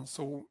context 1.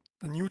 So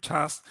the new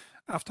task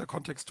after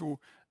context 2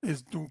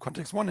 is do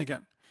context 1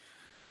 again.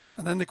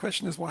 And then the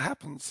question is what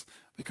happens?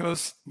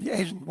 Because the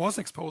agent was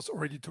exposed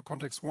already to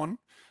context 1.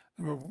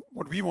 And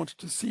what we wanted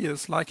to see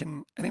is, like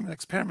in animal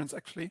experiments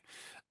actually,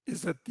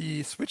 is that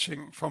the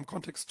switching from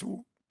context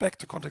 2 back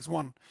to context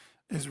 1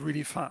 is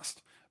really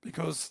fast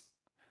because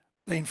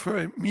they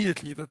infer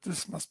immediately that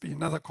this must be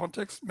another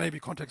context, maybe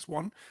context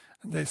 1,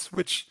 and they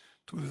switch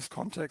to this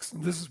context.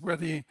 And this is where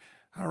the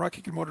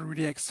hierarchical model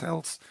really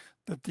excels,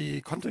 that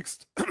the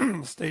context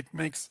state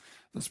makes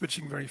the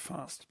switching very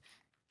fast.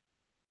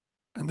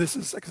 And this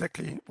is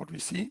exactly what we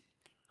see.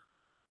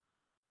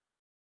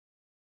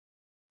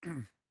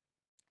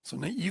 So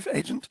naive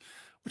agent,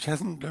 which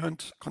hasn't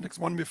learned context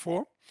 1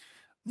 before,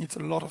 needs a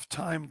lot of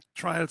time,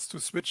 trials to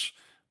switch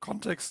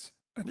context,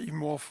 and even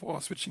more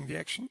for switching the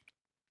action.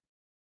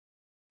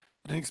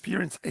 But an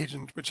experienced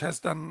agent, which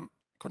has done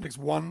context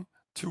 1,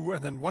 2,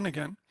 and then 1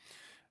 again,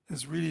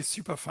 is really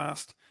super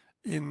fast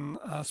in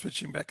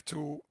switching back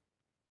to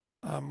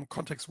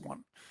context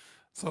 1.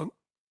 So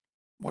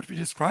what we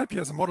describe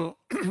here as a model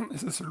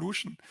is a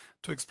solution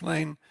to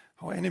explain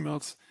how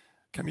animals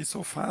can be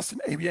so fast in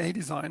ABA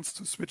designs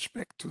to switch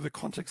back to the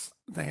context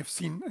they have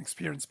seen and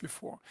experienced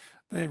before.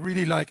 They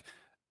really like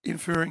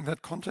inferring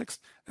that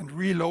context and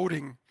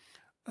reloading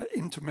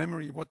into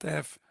memory what they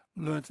have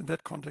learned in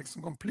that context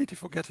and completely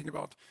forgetting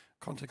about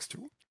context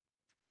 2.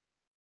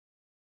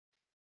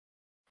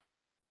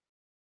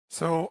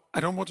 So I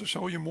don't want to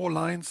show you more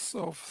lines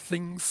of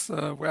things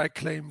where I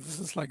claim this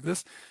is like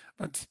this,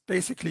 but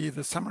basically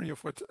the summary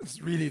of it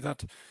is really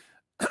that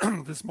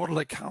this model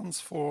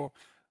accounts for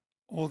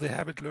all the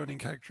habit learning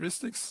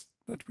characteristics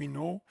that we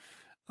know.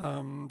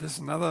 This is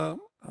another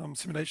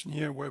simulation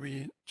here where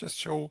we just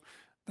show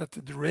that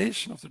the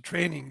duration of the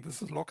training,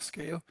 this is log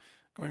scale,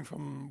 going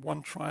from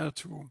 1 trial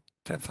to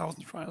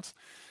 10,000 trials.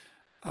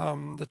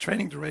 The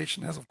training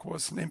duration has, of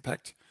course, an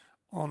impact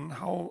on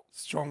how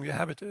strong your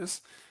habit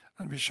is.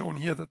 And we've shown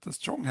here that the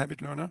strong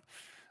habit learner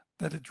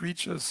that it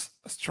reaches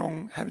a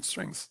strong habit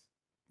strength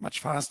much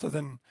faster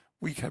than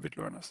weak habit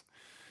learners,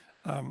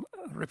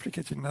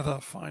 replicating another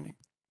finding.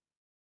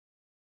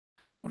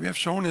 What we have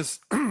shown is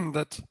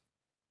that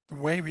the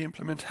way we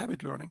implement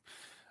habit learning,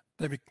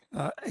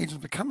 agents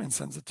become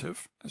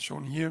insensitive, as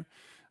shown here,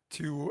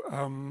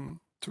 to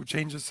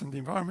changes in the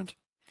environment.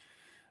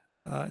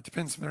 It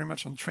depends very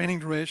much on training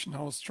duration,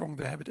 how strong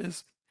the habit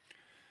is.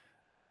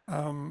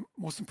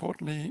 Most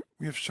importantly,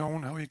 we have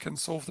shown how you can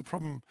solve the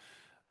problem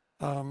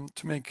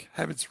to make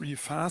habits really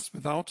fast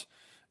without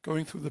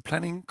going through the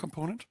planning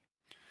component.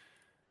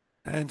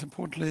 And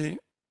importantly,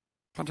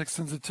 context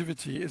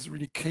sensitivity is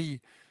really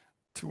key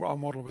to our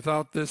model.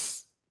 Without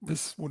this,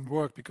 this wouldn't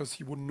work because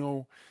you wouldn't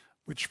know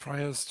which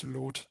priors to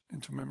load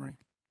into memory.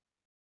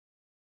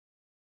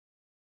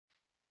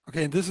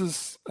 Okay, and this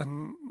is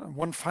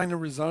one final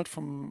result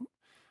from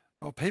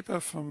our paper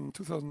from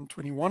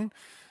 2021.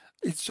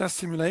 It's just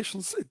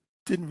simulations.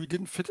 We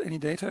didn't fit any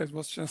data. It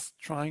was just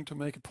trying to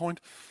make a point.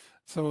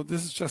 So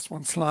this is just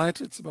one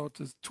slide. It's about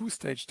the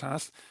two-stage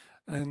task.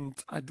 And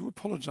I do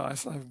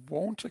apologize. I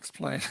won't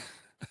explain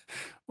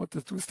what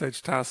the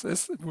two-stage task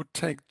is. It would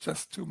take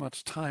just too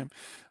much time.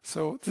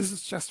 So this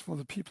is just for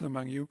the people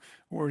among you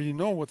who already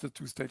know what the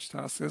two-stage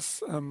task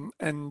is.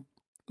 And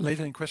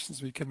later in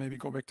questions, we can maybe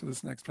go back to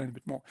this and explain a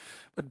bit more.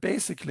 But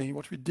basically,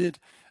 what we did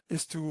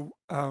is to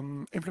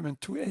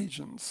implement two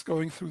agents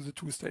going through the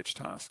two-stage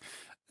task.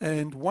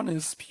 And one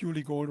is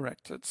purely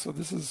goal-directed. So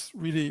this is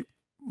really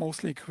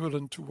mostly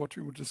equivalent to what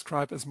we would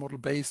describe as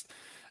model-based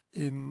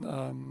in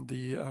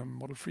the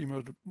model-free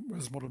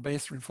versus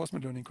model-based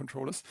reinforcement learning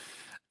controllers.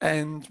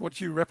 And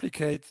what you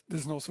replicate,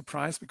 there's no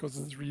surprise because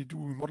this is really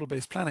doing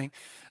model-based planning,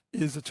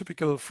 is the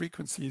typical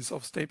frequencies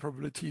of state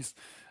probabilities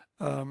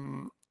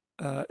in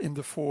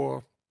the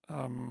four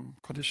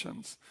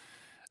conditions.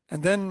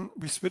 And then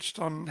we switched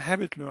on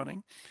habit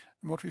learning.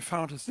 And what we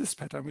found is this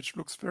pattern, which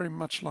looks very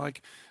much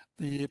like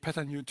the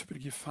pattern you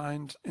typically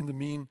find in the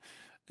mean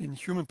in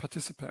human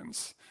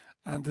participants.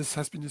 And this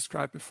has been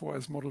described before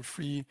as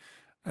model-free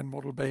and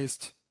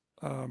model-based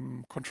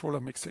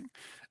controller mixing.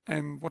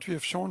 And what we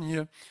have shown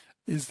here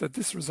is that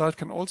this result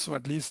can also,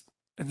 at least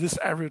in this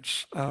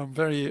average,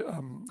 very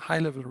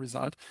high-level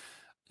result,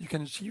 you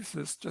can achieve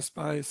this just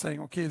by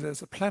saying, okay,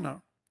 there's a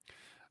planner,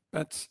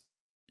 but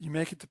you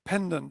make it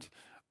dependent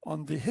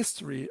on the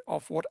history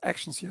of what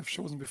actions you have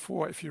chosen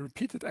before. If you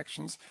repeated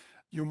actions,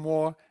 you're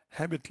more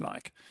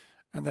habit-like.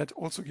 And that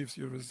also gives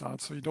you a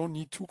result. So you don't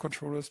need two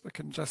controllers, but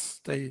can just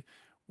stay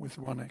with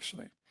one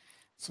actually.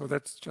 So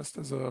that's just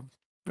as a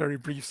very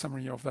brief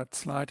summary of that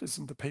slide is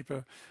in the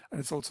paper, and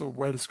it's also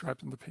well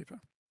described in the paper.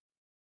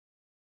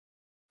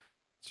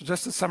 So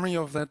just a summary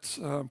of that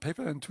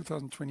paper in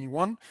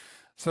 2021.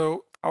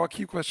 So our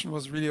key question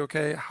was really,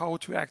 okay, how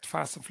to act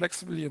fast and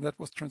flexibly, and that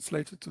was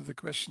translated to the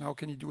question, how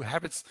can you do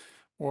habits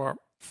or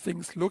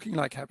things looking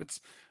like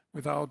habits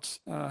without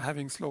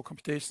having slow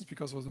computations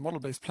because of the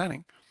model-based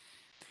planning.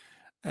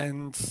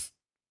 And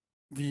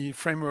the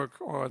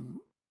framework, or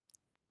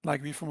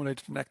like we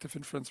formulated in active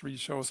inference, really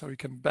shows how we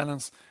can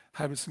balance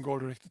habits and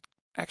goal-directed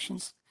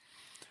actions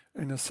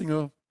in a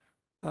single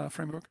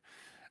framework.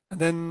 And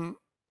then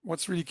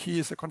what's really key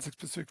is the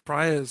context-specific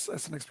priors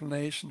as an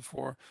explanation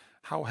for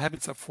how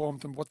habits are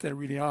formed and what they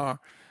really are,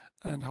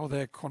 and how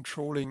they're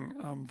controlling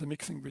the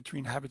mixing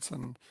between habits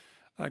and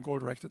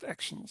goal-directed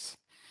actions.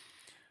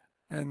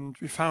 And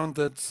we found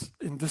that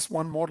in this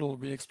one model,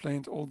 we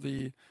explained all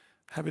the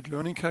habit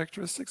learning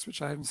characteristics,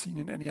 which I haven't seen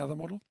in any other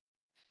model.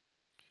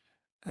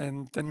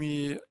 And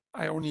then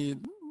I only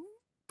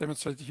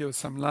demonstrated here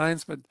some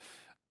lines, but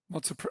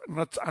not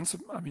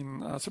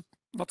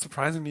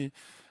surprisingly,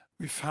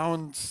 we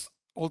found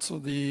also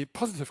the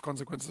positive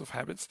consequences of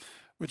habits,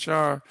 which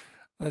are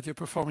that you're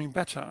performing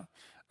better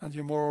and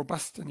you're more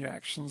robust in your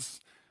actions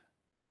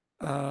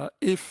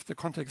if the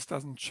context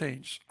doesn't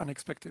change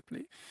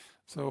unexpectedly.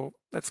 So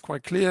that's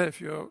quite clear. If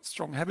you're a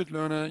strong habit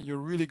learner, you're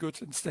really good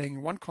in staying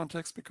in one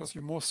context because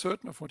you're more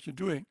certain of what you're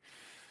doing.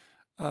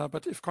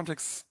 But if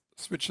context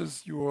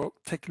switches, you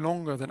take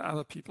longer than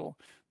other people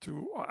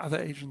or other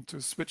agents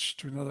to switch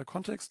to another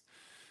context.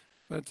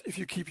 But if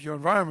you keep your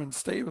environment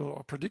stable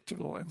or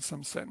predictable in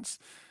some sense,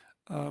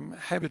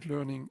 habit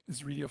learning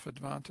is really of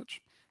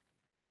advantage.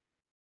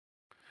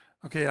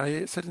 Okay,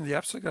 I said in the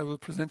abstract I will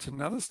present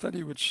another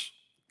study which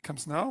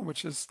comes now,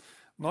 which is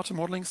not a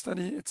modeling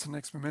study, it's an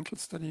experimental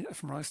study,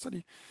 fMRI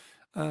study,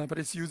 but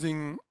it's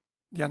using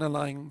the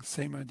underlying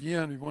same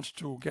idea, and we wanted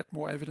to get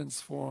more evidence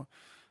for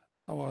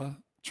our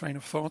train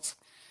of thoughts.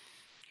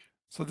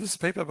 So this is a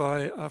paper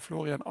by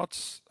Florian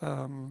Ott,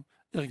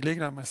 Erik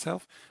Legner, and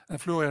myself, and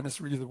Florian is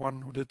really the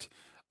one who did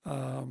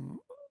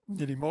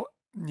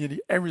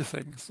nearly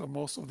everything, so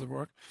most of the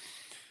work.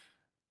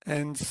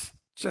 And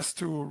just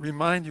to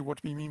remind you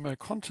what we mean by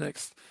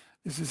context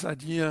is this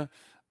idea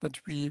that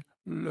we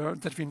learn,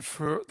 that we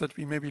infer, that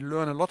we maybe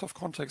learn a lot of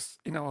context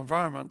in our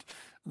environment.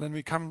 And then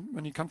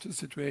when you come to the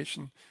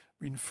situation,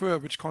 we infer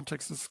which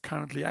context is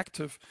currently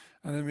active,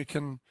 and then we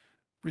can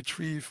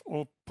retrieve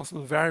all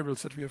possible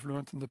variables that we have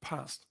learned in the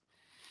past.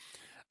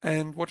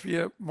 And what we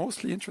are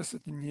mostly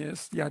interested in here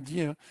is the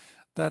idea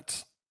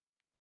that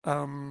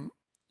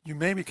you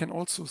maybe can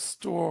also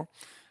store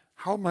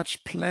how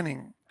much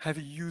planning have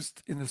you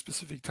used in a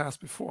specific task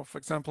before. For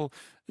example,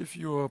 if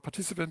you're a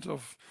participant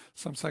of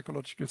some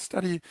psychological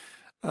study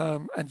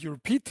and you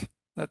repeat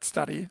that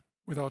study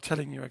without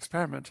telling your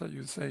experimenter,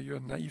 you say you're a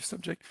naive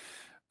subject,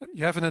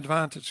 you have an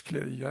advantage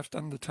clearly. You have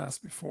done the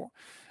task before.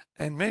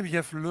 And maybe you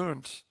have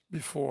learned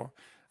before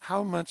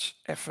how much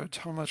effort,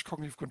 how much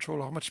cognitive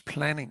control, how much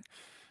planning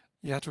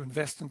you had to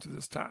invest into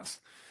this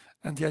task.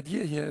 And the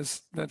idea here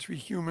is that we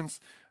humans,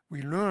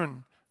 we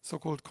learn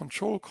so-called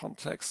control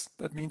context.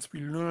 That means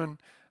we learn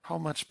how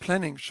much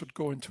planning should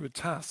go into a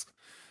task.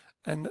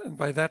 And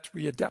by that,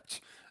 we adapt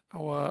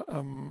our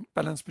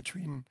balance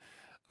between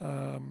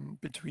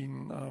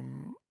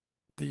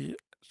the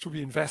should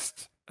we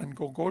invest and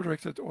go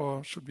goal-directed,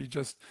 or should we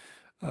just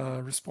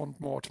respond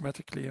more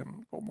automatically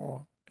and go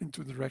more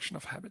into the direction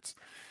of habits.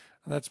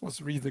 And that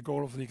was really the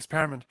goal of the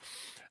experiment.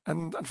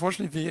 And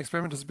unfortunately, the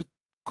experiment is a bit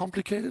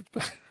complicated,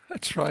 but I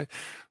try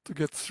to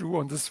get through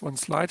on this one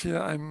slide here.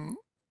 I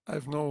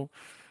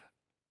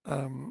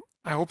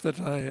hope that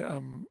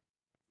I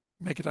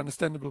make it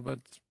understandable, but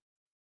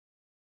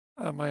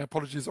my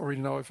apologies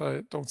already now if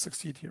I don't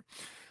succeed here.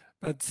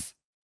 But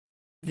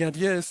the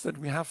idea is that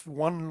we have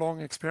one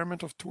long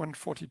experiment of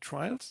 240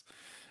 trials,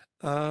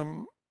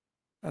 and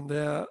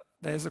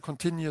there's a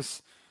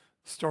continuous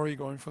story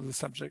going for the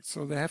subject.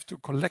 So they have to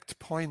collect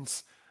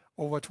points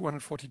over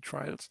 240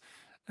 trials.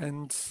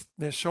 And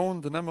they're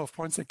shown the number of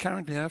points they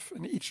currently have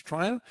in each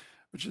trial,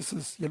 which is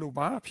this yellow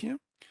bar up here.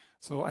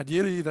 So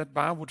ideally that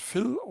bar would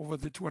fill over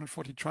the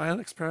 240 trial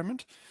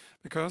experiment,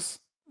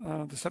 because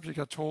the subjects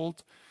are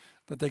told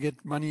that they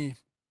get money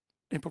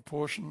in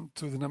proportion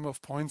to the number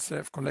of points they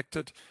have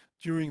collected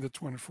during the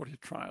 240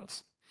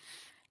 trials.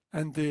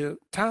 And the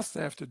task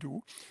they have to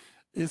do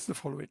is the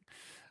following.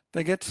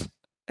 They get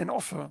an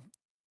offer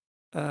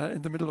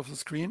in the middle of the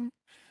screen.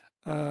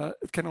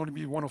 It can only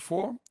be one of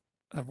four.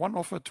 One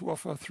offer, two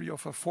offer, three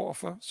offer, four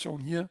offer, shown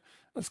here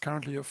as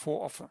currently a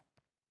 4 offer.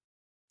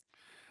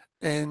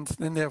 And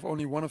then they have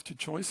only one of two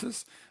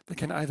choices. They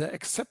can either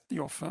accept the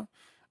offer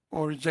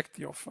or reject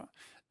the offer.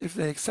 If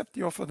they accept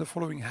the offer, the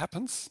following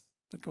happens.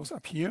 That goes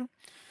up here.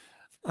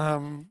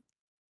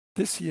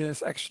 This here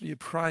is actually a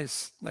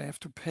price they have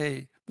to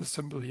pay, the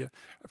symbol here,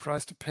 a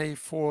price to pay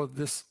for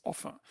this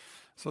offer.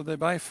 So they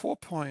buy 4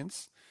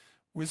 points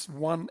with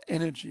 1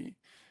 energy.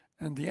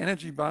 And the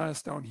energy bar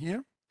is down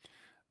here.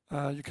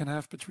 You can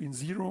have between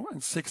 0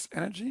 and 6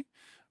 energy.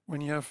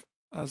 When you have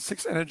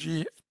 6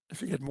 energy,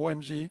 if you get more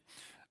energy,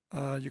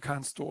 you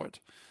can't store it.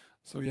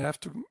 So you have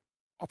to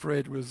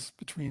operate with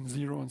between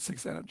 0 and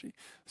 6 energy.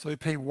 So you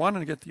pay 1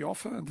 and get the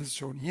offer, and this is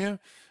shown here.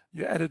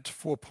 You added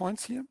 4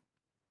 points here,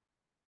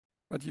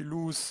 but you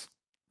lose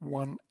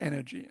 1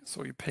 energy.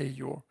 So you pay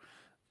your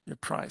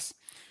price.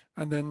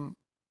 And then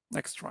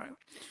next trial.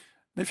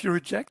 And if you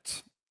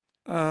reject,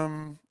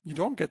 you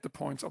don't get the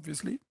points,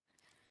 obviously,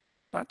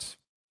 but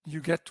you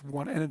get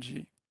 1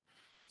 energy.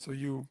 So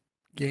you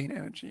gain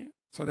energy.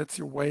 So that's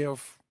your way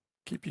of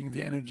keeping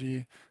the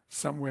energy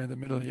somewhere in the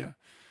middle here.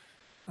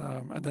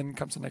 And then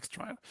comes the next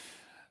trial.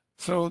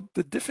 So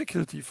the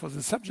difficulty for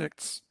the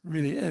subjects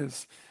really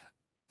is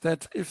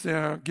that if they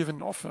are given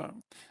an offer,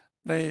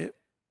 they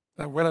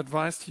are well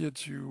advised here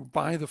to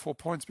buy the 4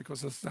 points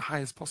because that's the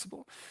highest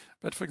possible.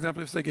 But for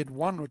example, if they get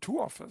 1 or 2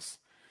 offers,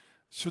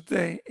 should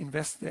they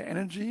invest their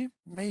energy?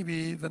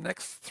 Maybe the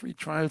next 3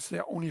 trials,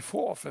 there are only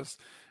 4 offers.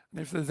 And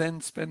if they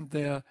then spend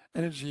their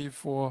energy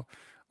for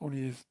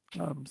only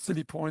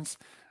silly points,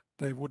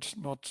 they would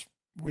not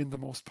win the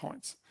most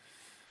points.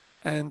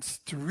 And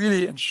to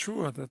really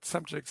ensure that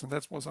subjects, and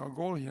that was our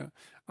goal here,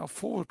 are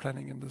forward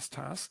planning in this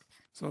task.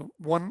 So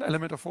one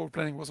element of forward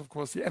planning was, of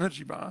course, the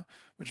energy bar,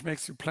 which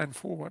makes you plan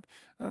forward.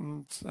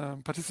 And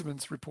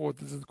participants report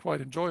this is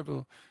quite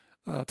enjoyable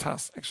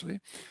task, actually.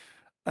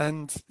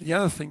 And the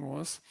other thing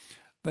was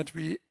that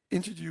we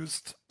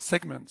introduced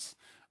segments,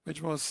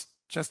 which was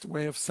just a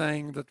way of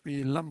saying that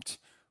we lumped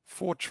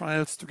 4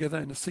 trials together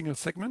in a single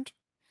segment.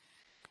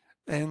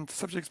 And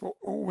subjects were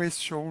always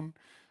shown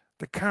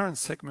the current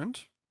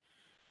segment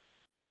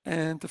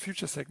and the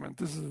future segment.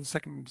 This is the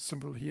second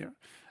symbol here.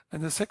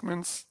 And the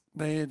segments,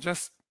 they are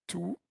just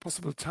 2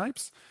 possible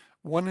types.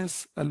 One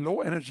is a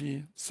low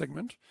energy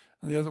segment,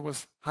 and the other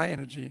was high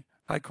energy,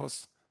 high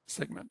cost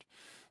segment.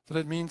 So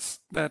that means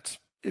that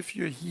if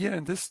you're here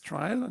in this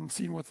trial and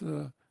see what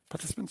the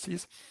participant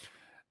sees,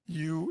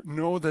 you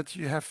know that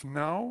you have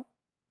now,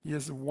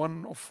 here's a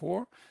 1 of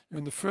 4, you're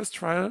in the first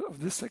trial of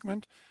this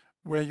segment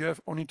where you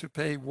have only to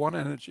pay 1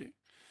 energy.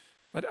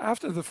 But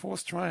after the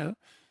 4th trial,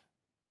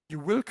 you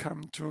will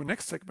come to a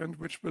next segment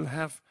which will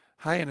have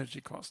high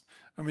energy cost.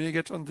 And when you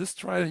get on this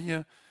trial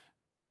here,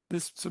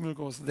 this symbol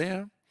goes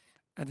there,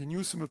 and a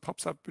new symbol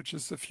pops up, which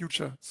is the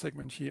future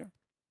segment here.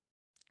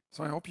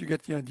 So I hope you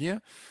get the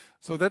idea.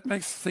 So that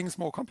makes things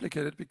more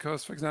complicated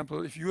because, for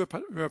example, if you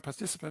were a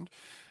participant,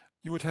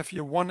 you would have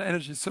here 1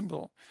 energy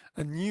symbol,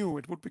 and new,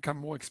 it would become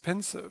more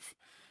expensive.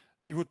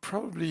 You would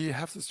probably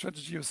have the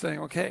strategy of saying,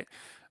 okay,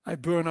 I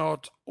burn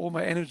out all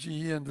my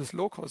energy in this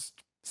low-cost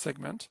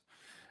segment,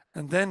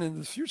 and then in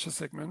the future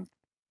segment,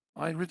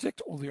 I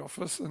reject all the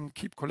offers and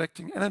keep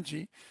collecting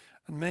energy,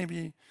 and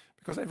maybe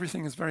because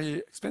everything is very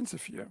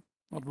expensive here,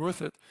 not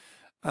worth it,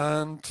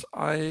 and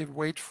I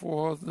wait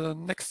for the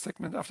next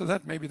segment after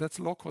that. Maybe that's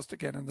low cost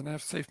again, and then I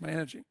have saved my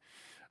energy.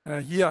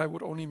 Here I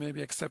would only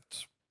maybe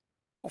accept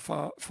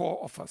 4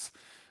 offers,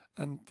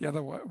 and the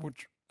other one would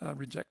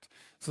reject.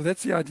 So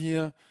that's the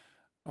idea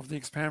of the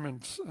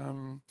experiment,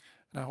 and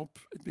I hope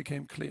it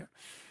became clear.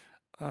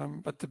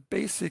 But the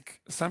basic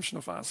assumption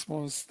of us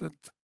was that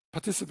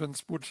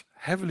participants would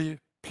heavily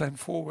plan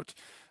forward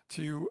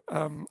to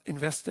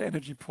invest their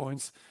energy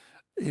points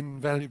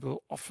in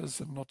valuable offers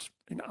and not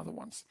in other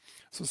ones.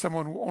 So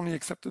someone who only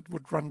accepted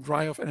would run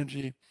dry of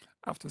energy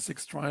after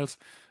 6 trials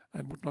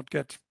and would not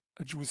get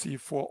a juicy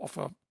 4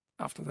 offer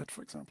after that,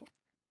 for example.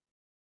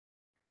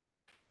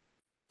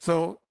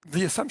 So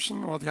the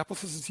assumption or the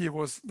hypothesis here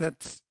was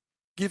that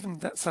given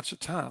that such a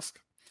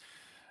task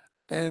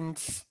and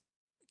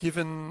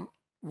given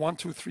 1,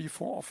 2, 3,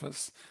 4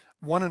 offers,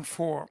 1 and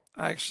 4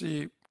 are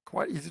actually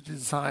quite easy to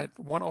decide.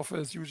 1 offer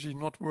is usually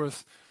not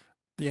worth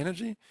the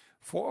energy.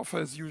 4 offer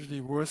is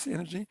usually worth the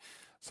energy.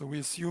 So we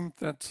assumed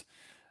that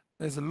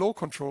there's a low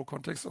control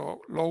context or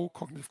low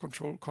cognitive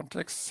control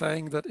context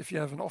saying that if you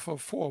have an offer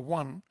 4,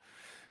 1,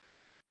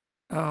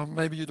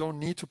 maybe you don't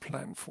need to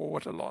plan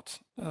forward a lot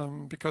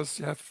because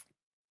you have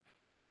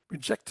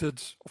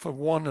rejected offer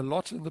 1 a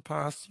lot in the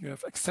past, you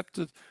have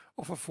accepted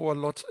offer 4 a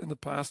lot in the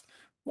past.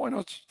 Why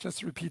not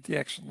just repeat the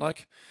action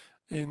like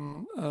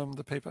in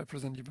the paper I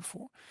presented you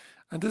before?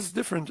 And this is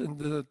different in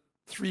the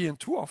 3 and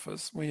 2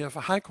 offers where you have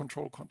a high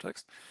control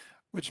context,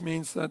 which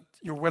means that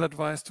you're well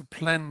advised to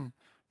plan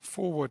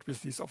forward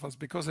with these offers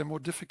because they're more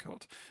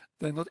difficult.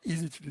 They're not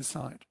easy to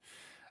decide.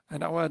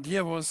 And our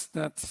idea was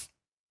that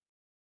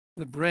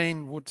the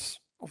brain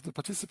of the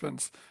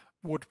participants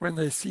would, when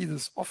they see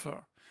this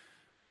offer,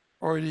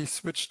 already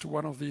switch to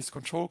one of these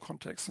control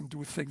contexts and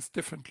do things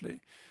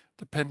differently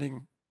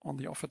depending on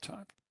the offer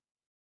type.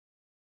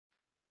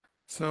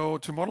 So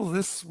to model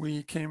this,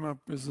 we came up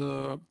with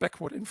a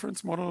backward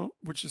inference model,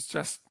 which is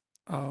just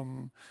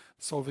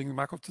solving the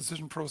Markov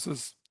decision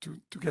process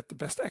to get the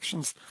best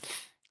actions.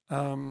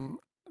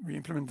 We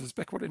implement this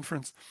backward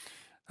inference.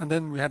 And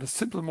then we had a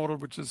simple model,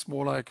 which is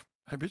more like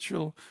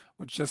habitual,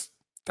 which just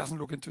doesn't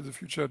look into the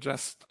future,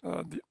 just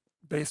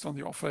based on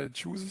the offer it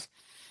chooses.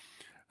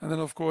 And then,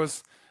 of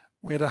course,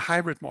 we had a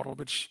hybrid model,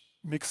 which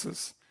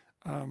mixes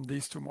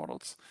these 2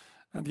 models.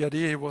 And the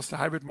idea was the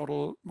hybrid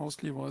model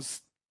mostly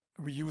was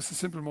we use a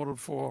simple model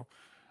for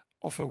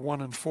offer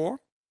 1 and 4,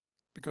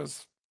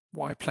 because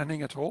why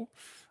planning at all?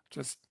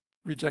 Just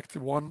reject the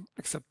 1,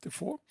 accept the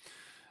 4.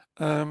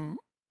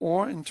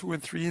 Or in 2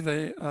 and 3,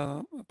 they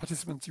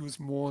participants use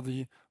more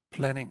the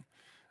planning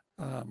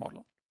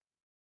model.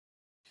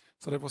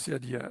 So that was the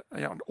idea.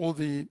 Yeah, and all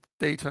the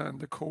data and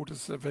the code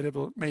is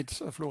available, made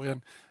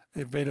Florian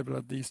available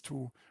at these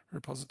 2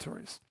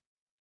 repositories.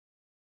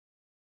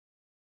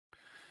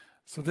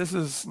 So this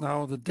is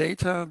now the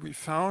data we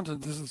found,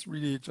 and this is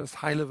really just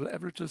high-level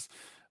averages.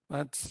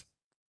 But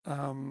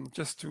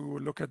just to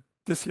look at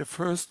this here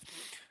first.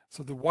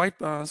 So the white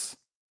bars,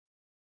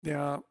 they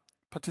are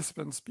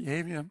participants'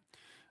 behavior.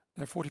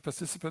 There are 40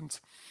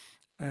 participants.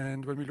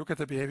 And when we look at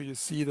the behavior, you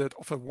see that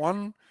offer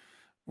 1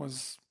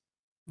 was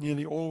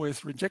nearly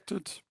always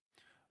rejected.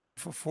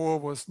 Offer 4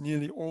 was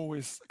nearly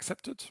always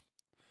accepted.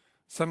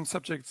 Some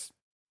subjects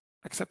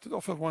accepted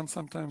offer 1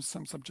 sometimes,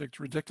 some subjects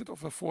rejected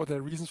offer 4. There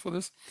are reasons for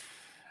this.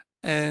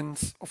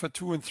 And offer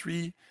 2 and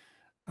 3,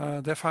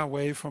 they're far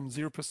away from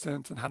 0%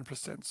 and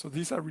 100%. So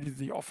these are really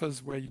the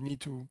offers where you need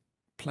to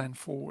plan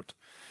forward.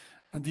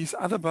 And these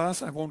other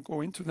bars, I won't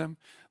go into them.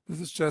 This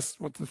is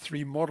just what the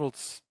 3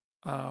 models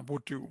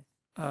would do,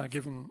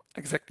 given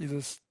exactly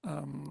this,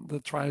 the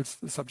trials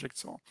the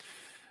subjects saw.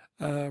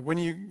 When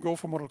you go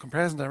for model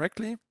comparison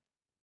directly,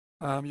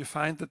 you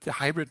find that the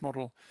hybrid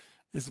model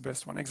is the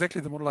best one. Exactly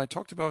the model I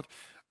talked about,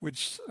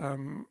 which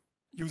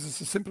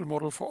uses a simple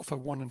model for offer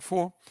 1 and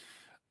 4,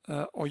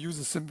 or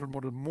uses simple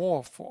model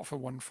more for offer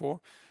 1 and 4,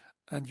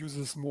 and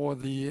uses more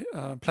the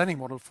planning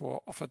model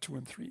for offer 2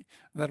 and 3.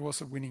 That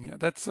was a winning here.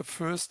 That's the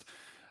first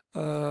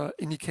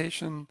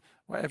indication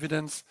or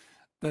evidence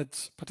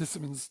that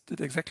participants did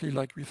exactly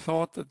like we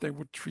thought, that they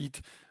would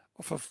treat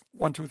offer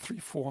 1, 2, 3,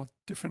 4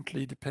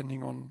 differently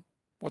depending on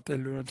what they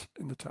learned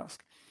in the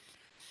task.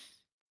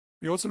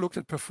 We also looked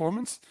at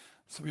performance.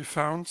 So we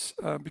found,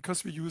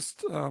 because we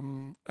used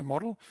a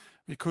model,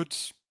 we could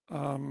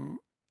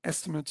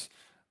estimate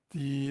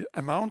the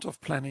amount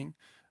of planning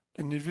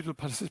an individual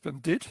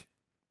participant did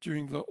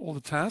during all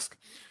the task.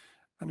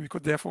 And we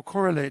could therefore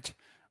correlate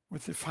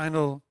with the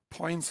final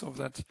points of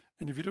that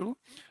individual.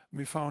 And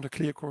we found a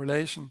clear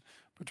correlation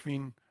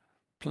between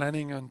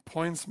planning and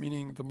points,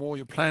 meaning the more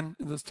you plan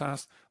in this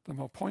task, the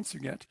more points you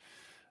get.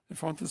 We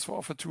found this for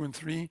offer 2 and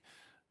 3,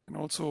 and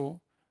also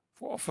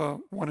for offer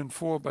 1 and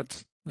 4,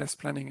 but less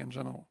planning in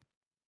general.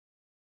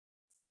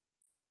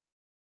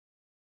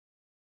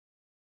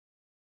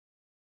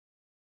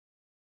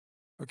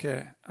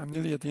 Okay, I'm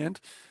nearly at the end.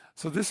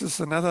 So this is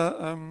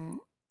another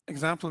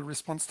example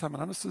response time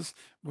analysis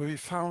where we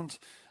found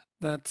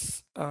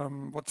that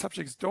what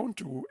subjects don't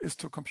do is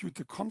to compute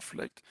the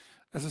conflict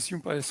as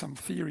assumed by some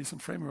theories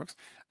and frameworks,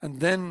 and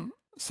then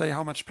say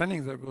how much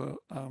planning they will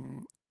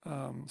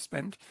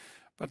spend.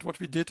 But what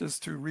we did is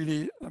to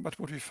really, but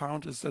what we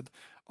found is that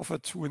offer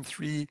 2 and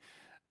 3,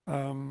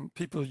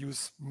 people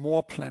use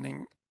more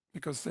planning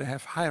because they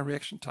have higher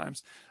reaction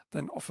times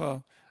than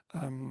offer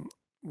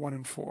 1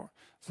 and 4.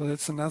 So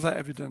that's another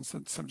evidence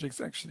that subjects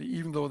actually,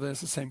 even though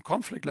there's the same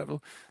conflict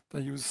level,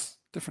 they use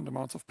different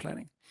amounts of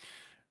planning.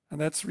 And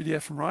that's really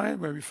fMRI,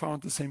 where we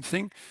found the same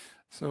thing.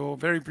 So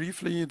very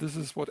briefly, this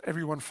is what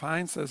everyone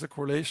finds as a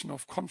correlation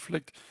of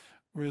conflict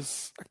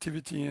with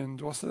activity in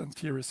dorsal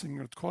anterior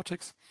cingulate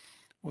cortex,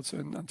 also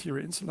in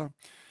anterior insula.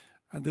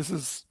 And this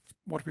is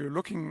what we were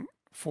looking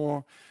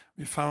for.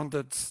 We found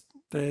that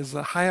there's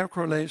a higher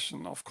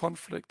correlation of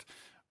conflict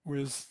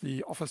with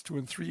the offers 2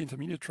 and 3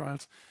 intermediate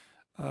trials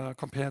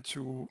compared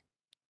to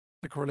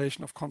the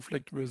correlation of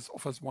conflict with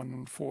offers 1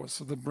 and 4.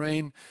 So the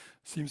brain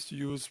seems to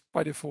use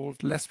by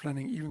default less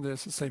planning, even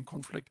there's the same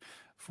conflict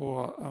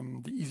for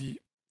the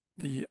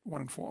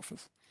 1 and 4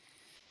 offers.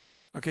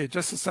 Okay,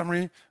 just a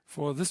summary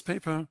for this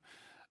paper.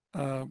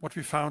 What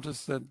we found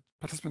is that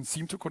participants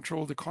seem to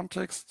control the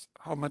context,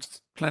 how much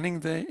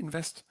planning they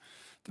invest,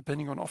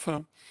 depending on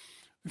offer.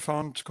 We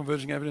found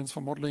converging evidence for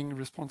modeling,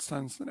 response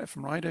times, and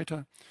fMRI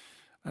data.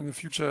 And the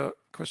future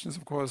question is,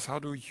 of course, how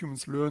do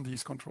humans learn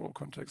these control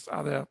contexts?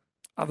 Are there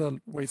other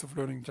ways of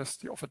learning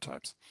just the offer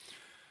types?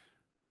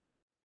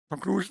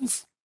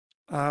 Conclusions.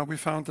 We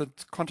found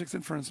that context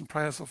inference and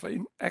priors of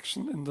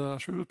action in the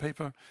Kiebel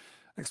paper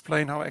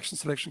explain how action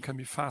selection can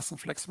be fast and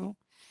flexible.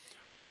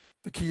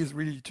 The key is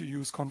really to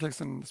use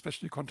context and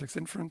especially context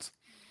inference.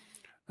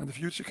 And the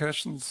future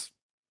questions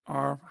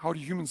are, how do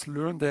humans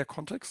learn their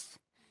context?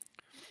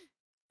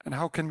 And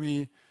how can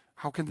the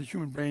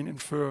human brain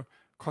infer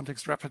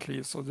context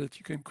rapidly so that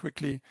you can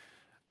quickly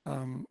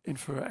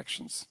infer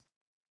actions?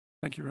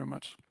 Thank you very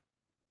much.